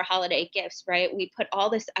shopping for holiday gifts, right? We put all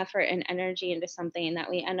this effort and energy into something that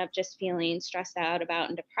we end up just feeling stressed out about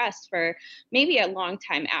and depressed for maybe a long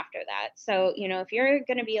time after that. So, if you're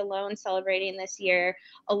going to be alone celebrating this year,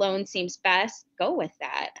 alone seems best, go with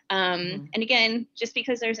that. And again, just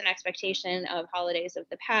because there's an expectation of holidays of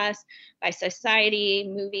the past by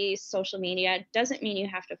society, movies, social media, doesn't mean you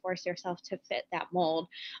have to force yourself to fit that mold.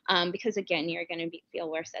 Because again, you're going to feel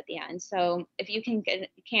worse at the end. So if you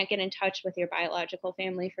can't get in touch with your biological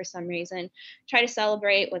family for some reason, try to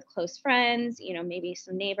celebrate with close friends, maybe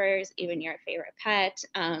some neighbors, even your favorite pet.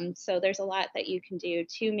 So there's a lot that you can do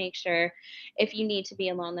to make sure if you need to be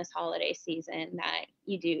alone this holiday season that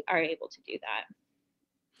you are able to do that.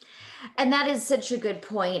 And that is such a good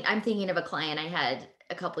point. I'm thinking of a client I had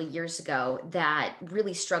a couple of years ago that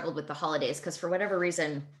really struggled with the holidays because for whatever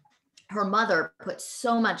reason, her mother put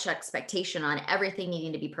so much expectation on everything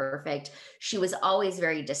needing to be perfect. She was always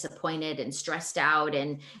very disappointed and stressed out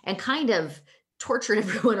and kind of tortured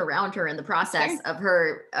everyone around her in the process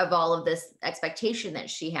of all of this expectation that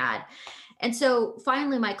she had. And so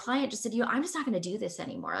finally my client just said, I'm just not going to do this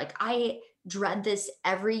anymore. Like I dread this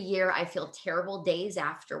every year. I feel terrible days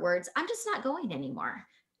afterwards. I'm just not going anymore.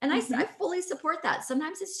 And I fully support that.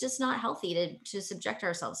 Sometimes it's just not healthy to subject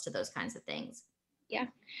ourselves to those kinds of things. Yeah.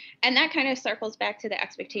 And that kind of circles back to the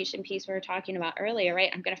expectation piece we were talking about earlier, right?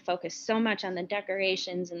 I'm going to focus so much on the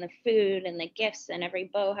decorations and the food and the gifts, and every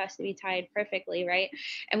bow has to be tied perfectly, right?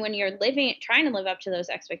 And when you're trying to live up to those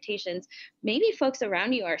expectations, maybe folks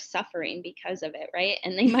around you are suffering because of it, right?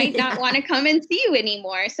 And they might not want to come and see you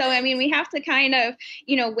anymore. So, I mean, we have to kind of,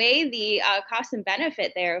 weigh the cost and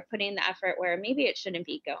benefit there of putting the effort where maybe it shouldn't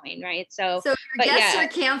be going, right? So your guests are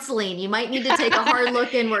canceling. You might need to take a hard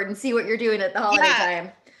look inward and see what you're doing at the holiday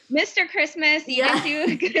time. Mr. Christmas, you can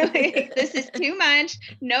do this is too much.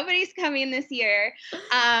 Nobody's coming this year.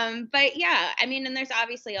 But yeah, I mean, and there's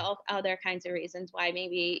obviously all other kinds of reasons why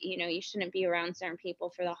maybe, you shouldn't be around certain people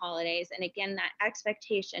for the holidays. And again, that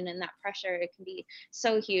expectation and that pressure, it can be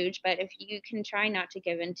so huge. But if you can try not to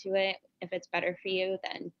give into it, if it's better for you,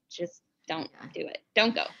 then just don't do it.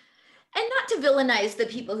 Don't go. And not to villainize the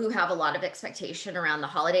people who have a lot of expectation around the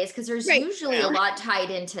holidays, because there's usually a lot tied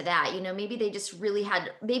into that. Maybe they just really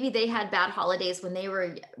maybe they had bad holidays when they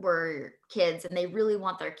were kids and they really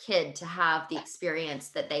want their kid to have the experience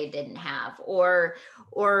that they didn't have. Or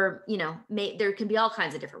there can be all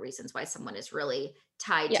kinds of different reasons why someone is really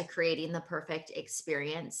tied to creating the perfect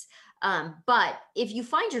experience. But if you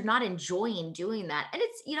find you're not enjoying doing that, and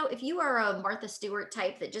it's, if you are a Martha Stewart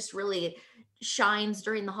type that just really shines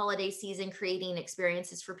during the holiday season, creating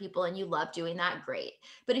experiences for people, and you love doing that, great.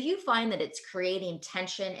 But if you find that it's creating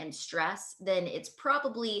tension and stress, then there's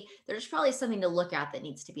probably something to look at that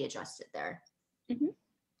needs to be adjusted there. Mm-hmm.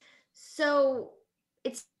 So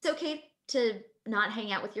it's okay to not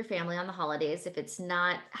hang out with your family on the holidays if it's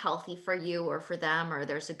not healthy for you or for them, or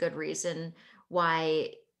there's a good reason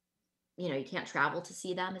why you can't travel to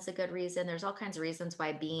see them is a good reason. There's all kinds of reasons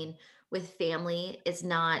why being with family is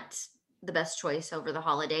not the best choice over the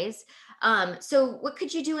holidays. So what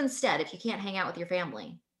could you do instead if you can't hang out with your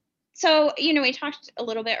family? So, we talked a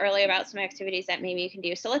little bit earlier about some activities that maybe you can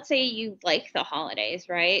do. So let's say you like the holidays,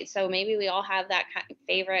 right? So maybe we all have that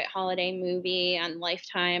favorite holiday movie on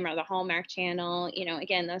Lifetime or the Hallmark Channel.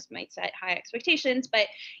 Again, those might set high expectations, but,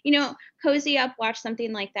 cozy up, watch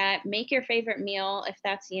something like that. Make your favorite meal if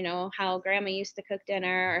that's, how grandma used to cook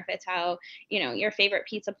dinner, or if it's how, your favorite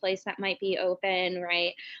pizza place that might be open,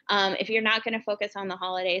 right? If you're not going to focus on the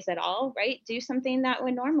holidays at all, right? Do something that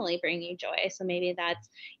would normally bring you joy. So maybe that's,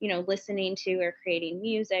 listening to or creating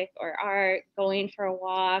music or art, going for a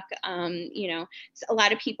walk. A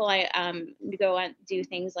lot of people go and do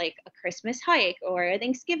things like a Christmas hike or a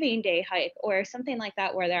Thanksgiving Day hike or something like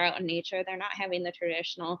that, where they're out in nature. They're not having the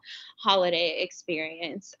traditional holiday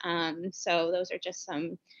experience. So those are just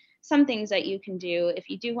some things that you can do if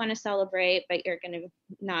you do want to celebrate, but you're going to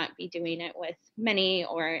not be doing it with many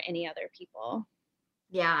or any other people.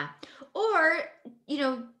 Yeah. Or,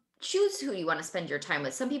 choose who you want to spend your time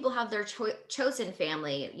with. Some people have their chosen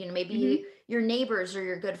family, maybe your neighbors or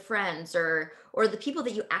your good friends or the people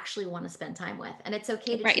that you actually want to spend time with. And it's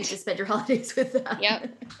okay to choose to spend your holidays with them.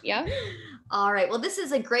 Yep. All right. Well, this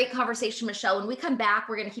is a great conversation, Michelle. When we come back,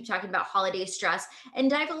 we're going to keep talking about holiday stress and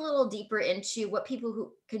dive a little deeper into what people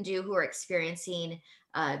who can do who are experiencing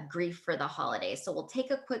grief for the holidays. So we'll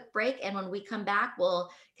take a quick break. And when we come back,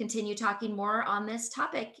 we'll continue talking more on this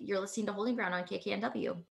topic. You're listening to Holding Ground on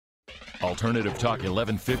KKNW. Alternative Talk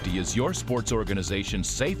 1150 is your sports organization's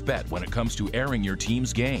safe bet when it comes to airing your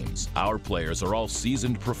team's games. Our players are all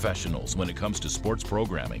seasoned professionals when it comes to sports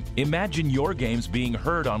programming. Imagine your games being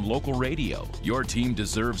heard on local radio. Your team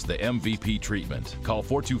deserves the MVP treatment. Call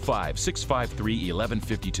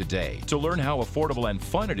 425-653-1150 today to learn how affordable and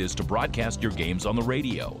fun it is to broadcast your games on the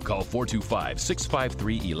radio. Call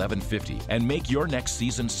 425-653-1150 and make your next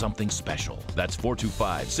season something special. That's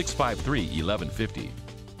 425-653-1150.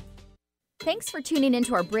 Thanks for tuning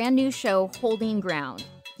into our brand new show, Holding Ground.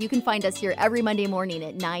 You can find us here every Monday morning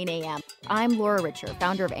at 9 a.m. I'm Laura Richer,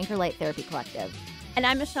 founder of Encore Light Therapy Collective. And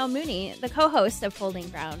I'm Michelle Mooney, the co-host of Holding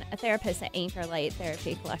Ground, a therapist at Encore Light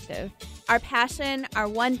Therapy Collective. Our passion, our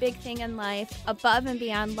one big thing in life, above and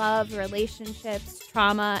beyond love, relationships,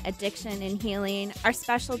 trauma, addiction, and healing, our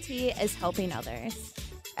specialty is helping others.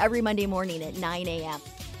 Every Monday morning at 9 a.m.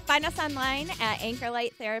 Find us online at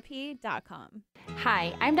anchorlighttherapy.com.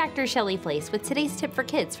 Hi, I'm Dr. Shelley Flace with today's tip for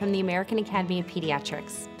kids from the American Academy of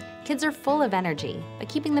Pediatrics. Kids are full of energy, but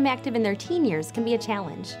keeping them active in their teen years can be a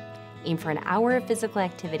challenge. Aim for an hour of physical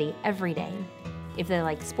activity every day. If they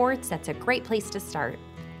like sports, that's a great place to start.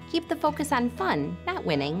 Keep the focus on fun, not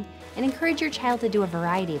winning, and encourage your child to do a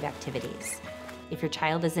variety of activities. If your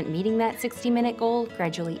child isn't meeting that 60-minute goal,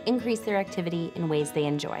 gradually increase their activity in ways they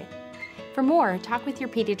enjoy. For more, talk with your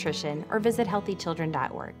pediatrician or visit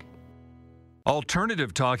healthychildren.org.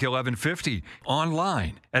 Alternative Talk 1150,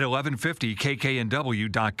 online at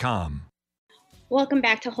 1150kknw.com. Welcome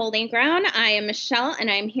back to Holding Ground. I am Michelle,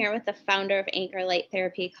 and I'm here with the founder of Encore Light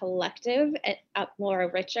Therapy Collective,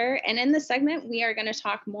 Laura Richer. And in this segment, we are going to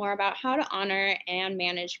talk more about how to honor and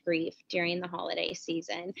manage grief during the holiday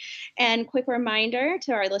season. And quick reminder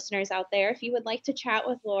to our listeners out there, if you would like to chat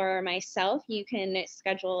with Laura or myself, you can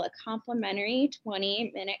schedule a complimentary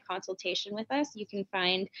 20-minute consultation with us. You can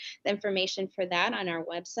find the information for that on our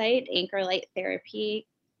website, anchorlighttherapy.com.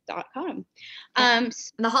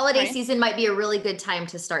 The holiday season might be a really good time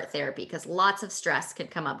to start therapy because lots of stress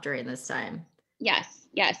could come up during this time. Yes.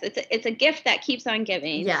 It's a gift that keeps on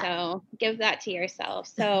giving. Yeah. So give that to yourself.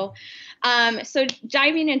 So, so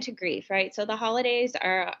diving into grief, right? So the holidays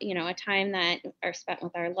are, a time that are spent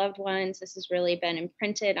with our loved ones. This has really been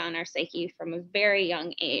imprinted on our psyche from a very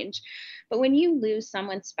young age. But when you lose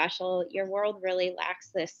someone special, your world really lacks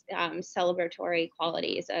this celebratory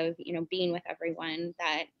qualities of, being with everyone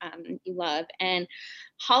that you love. And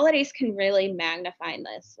holidays can really magnify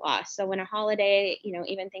this loss. So when a holiday,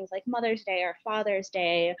 even things like Mother's Day or Father's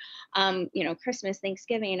Day, Christmas,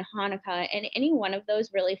 Thanksgiving, Hanukkah, and any one of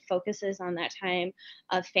those really focuses on that time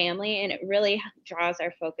of family. And it really draws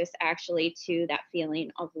our focus actually to that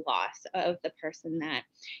feeling of loss of the person that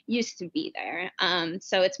used to be there.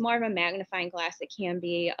 So it's more of a magnifying glass it can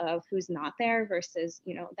be of who's not there versus,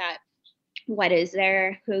 that what is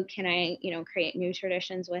there, who can I, create new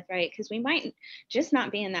traditions with, right? Because we might just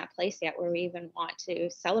not be in that place yet where we even want to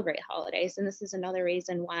celebrate holidays. And this is another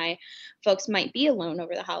reason why folks might be alone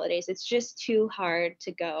over the holidays. It's just too hard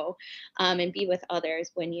to go and be with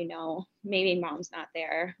others when, maybe mom's not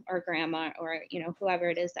there or grandma or, whoever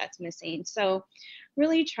it is that's missing. So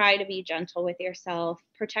really try to be gentle with yourself,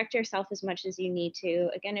 protect yourself as much as you need to.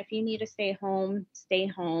 Again, if you need to stay home, stay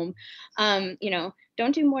home.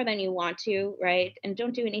 Don't do more than you want to, right? And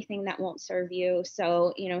don't do anything that won't serve you.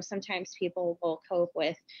 So, sometimes people will cope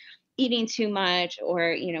with eating too much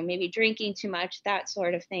or, maybe drinking too much, that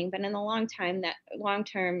sort of thing. But in the long term,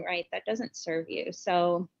 right, that doesn't serve you.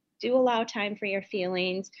 So do allow time for your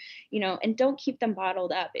feelings, and don't keep them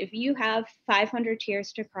bottled up. If you have 500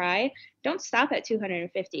 tears to cry, don't stop at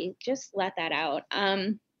 250. Just let that out.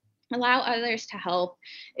 Allow others to help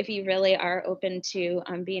if you really are open to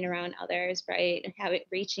being around others, right? And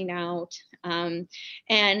reaching out. And,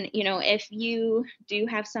 if you do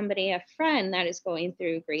have somebody, a friend that is going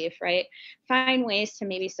through grief, right? Find ways to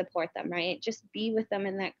maybe support them, right? Just be with them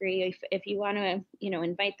in that grief. If you want to,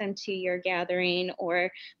 invite them to your gathering or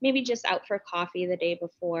maybe just out for coffee the day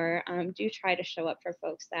before, do try to show up for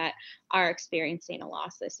folks that are experiencing a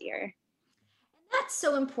loss this year. That's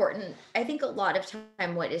so important. I think a lot of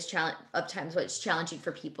time what's challenging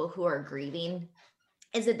for people who are grieving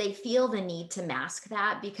is that they feel the need to mask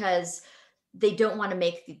that because they don't want to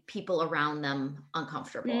make the people around them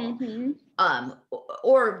uncomfortable. Mm-hmm.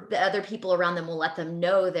 Or the other people around them will let them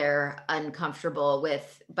know they're uncomfortable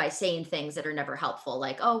by saying things that are never helpful.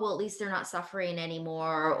 Like, oh, well, at least they're not suffering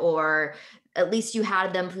anymore. Or at least you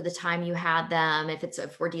had them for the time you had them.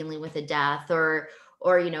 If we're dealing with a death or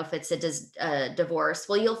if it's a divorce,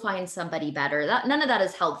 well, you'll find somebody better. None of that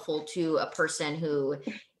is helpful to a person who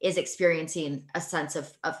is experiencing a sense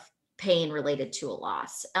of pain related to a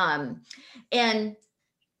loss. And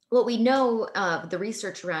what we know, the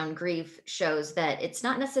research around grief shows that it's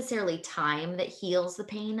not necessarily time that heals the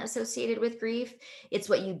pain associated with grief. It's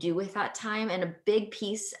what you do with that time. And a big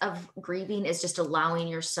piece of grieving is just allowing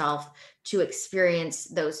yourself to experience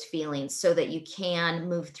those feelings so that you can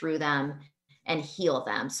move through them and heal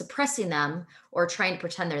them. Suppressing them or trying to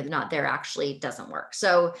pretend they're not there actually doesn't work.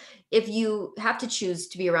 So if you have to choose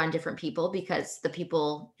to be around different people because the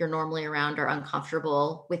people you're normally around are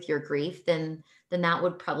uncomfortable with your grief, then that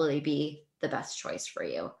would probably be the best choice for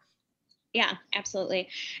you. Yeah, absolutely.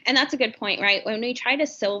 And that's a good point, right? When we try to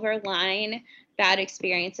silver line bad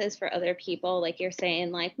experiences for other people, like you're saying,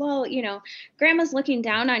 like, well, grandma's looking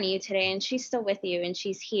down on you today and she's still with you and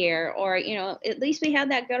she's here. Or, at least we had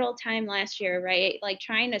that good old time last year, right? Like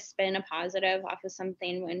trying to spin a positive off of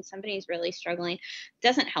something when somebody's really struggling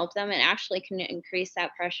doesn't help them. It actually can increase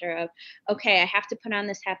that pressure of, okay, I have to put on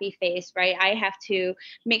this happy face, right? I have to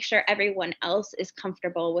make sure everyone else is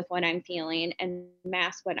comfortable with what I'm feeling and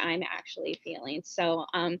mask what I'm actually feeling. So,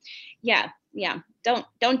 yeah,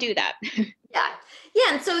 don't do that.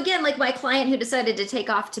 Yeah. And so again, like my client who decided to take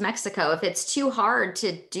off to Mexico, if it's too hard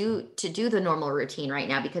to do the normal routine right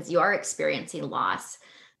now because you are experiencing loss,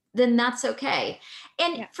 then that's okay.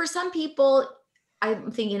 And for some people,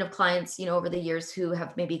 I'm thinking of clients, over the years who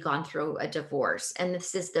have maybe gone through a divorce, and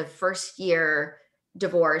this is the first year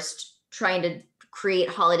divorced, trying to create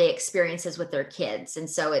holiday experiences with their kids. And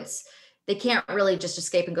so they can't really just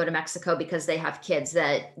escape and go to Mexico because they have kids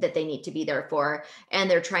that they need to be there for, and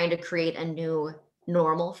they're trying to create a new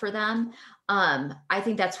normal for them. I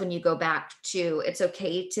think that's when you go back to, it's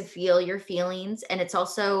okay to feel your feelings, and it's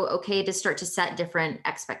also okay to start to set different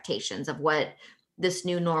expectations of what this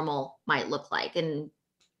new normal might look like, and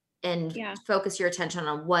focus your attention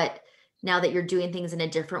on what, now that you're doing things in a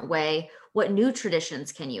different way, what new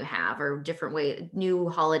traditions can you have, or different way, new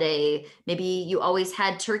holiday. Maybe you always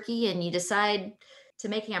had turkey and you decide to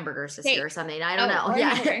make hamburgers this year or something. I don't know.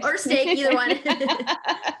 Yeah. Or steak, either one.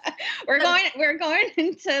 we're going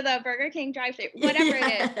into the Burger King drive-thru, whatever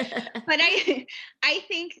it is. But I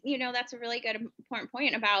think, that's a really good important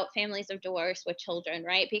point about families of divorce with children,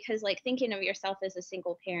 right? Because like thinking of yourself as a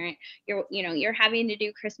single parent, you're having to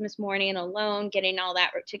do Christmas morning alone, getting all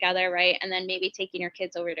that together, right? And then maybe taking your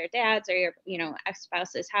kids over to their dad's or your,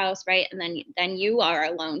 ex-spouse's house, right? And then you are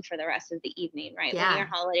alone for the rest of the evening, right? Yeah. When your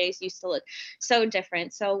holidays used to look so different.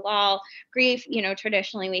 So while grief,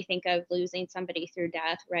 traditionally we think of losing somebody through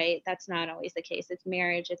death, right? That's not always the case. It's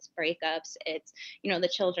marriage, it's breakups, it's, the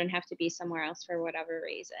children have to be somewhere else for whatever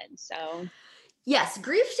reason. So yes,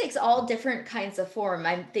 grief takes all different kinds of form.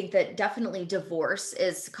 I think that definitely divorce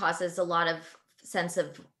causes a lot of sense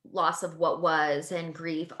of loss of what was, and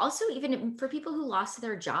grief. Also, even for people who lost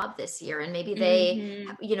their job this year, and maybe they,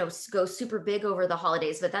 go super big over the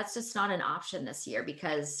holidays, but that's just not an option this year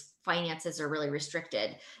because finances are really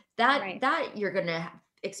restricted. That you're going to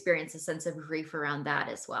experience a sense of grief around that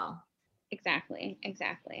as well. Exactly.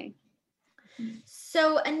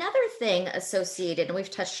 So another thing associated, and we've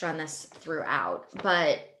touched on this throughout,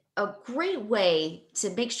 but a great way to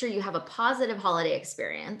make sure you have a positive holiday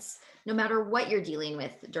experience, no matter what you're dealing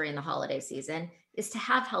with during the holiday season, is to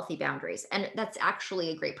have healthy boundaries. And that's actually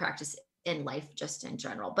a great practice in life just in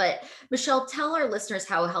general. But Michelle, tell our listeners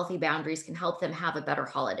how healthy boundaries can help them have a better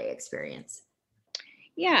holiday experience.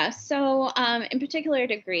 Yeah, so in particular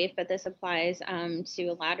to grief, but this applies to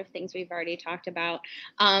a lot of things we've already talked about.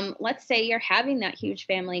 Let's say you're having that huge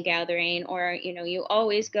family gathering, or you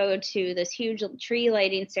always go to this huge tree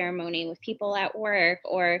lighting ceremony with people at work,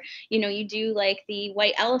 or you do like the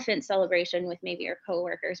white elephant celebration with maybe your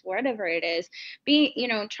coworkers, whatever it is.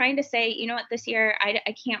 Trying to say, what, this year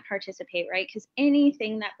I can't participate, right? Because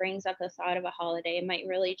anything that brings up the thought of a holiday might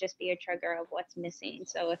really just be a trigger of what's missing.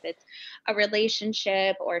 So if it's a relationship,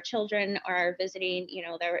 or children are visiting,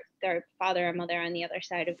 their father or mother on the other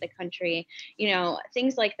side of the country,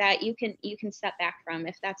 things like that, you can step back from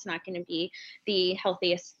if that's not going to be the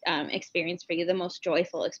healthiest experience for you, the most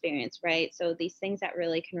joyful experience, right? So these things that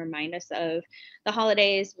really can remind us of the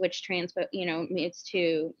holidays, which leads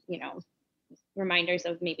to, reminders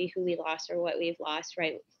of maybe who we lost or what we've lost,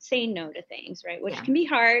 right? Saying no to things, right? Which can be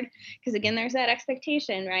hard because again, there's that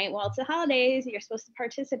expectation, right? Well, it's the holidays, you're supposed to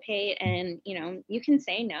participate, and you can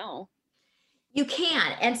say no. You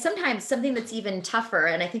can. And sometimes something that's even tougher,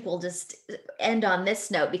 and I think we'll just end on this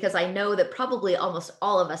note because I know that probably almost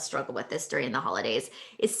all of us struggle with this during the holidays,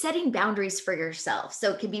 is setting boundaries for yourself.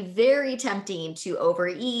 So it can be very tempting to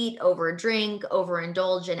overeat, overdrink,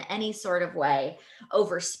 overindulge in any sort of way,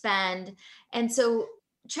 overspend. And so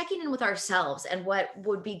checking in with ourselves and what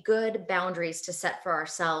would be good boundaries to set for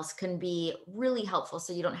ourselves can be really helpful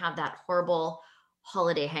so you don't have that horrible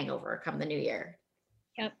holiday hangover come the new year.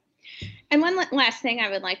 Yep. And one last thing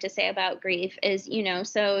I would like to say about grief is,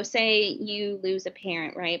 so say you lose a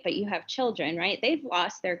parent, right? But you have children, right? They've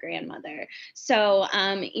lost their grandmother. So,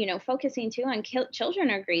 focusing too on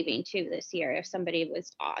children are grieving too this year if somebody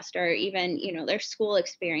was lost, or even, their school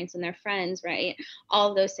experience and their friends, right?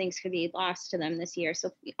 All of those things could be lost to them this year.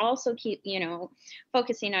 So also keep,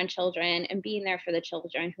 focusing on children and being there for the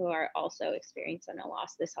children who are also experiencing a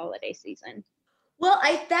loss this holiday season. Well,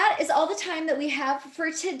 that is all the time that we have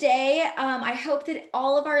for today. I hope that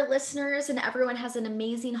all of our listeners and everyone has an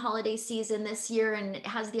amazing holiday season this year and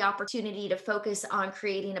has the opportunity to focus on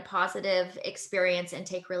creating a positive experience and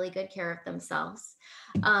take really good care of themselves.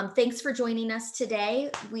 Thanks for joining us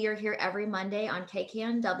today. We are here every Monday on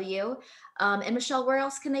KKNW. And Michelle, where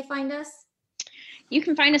else can they find us? You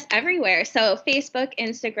can find us everywhere. So Facebook,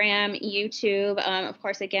 Instagram, YouTube, of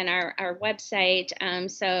course, again, our website.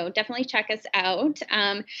 So definitely check us out.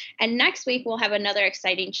 And next week, we'll have another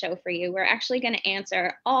exciting show for you. We're actually going to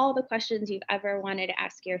answer all the questions you've ever wanted to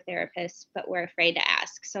ask your therapist, but we're afraid to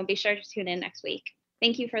ask. So be sure to tune in next week.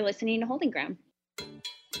 Thank you for listening to Holding Ground.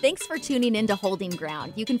 Thanks for tuning in to Holding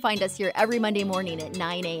Ground. You can find us here every Monday morning at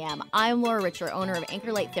 9 a.m. I'm Laura Richer, owner of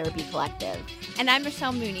Encore Light Therapy Collective. And I'm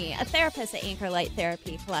Michelle Mooney, a therapist at Encore Light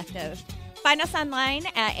Therapy Collective. Find us online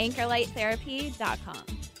at anchorlighttherapy.com.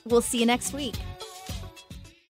 We'll see you next week.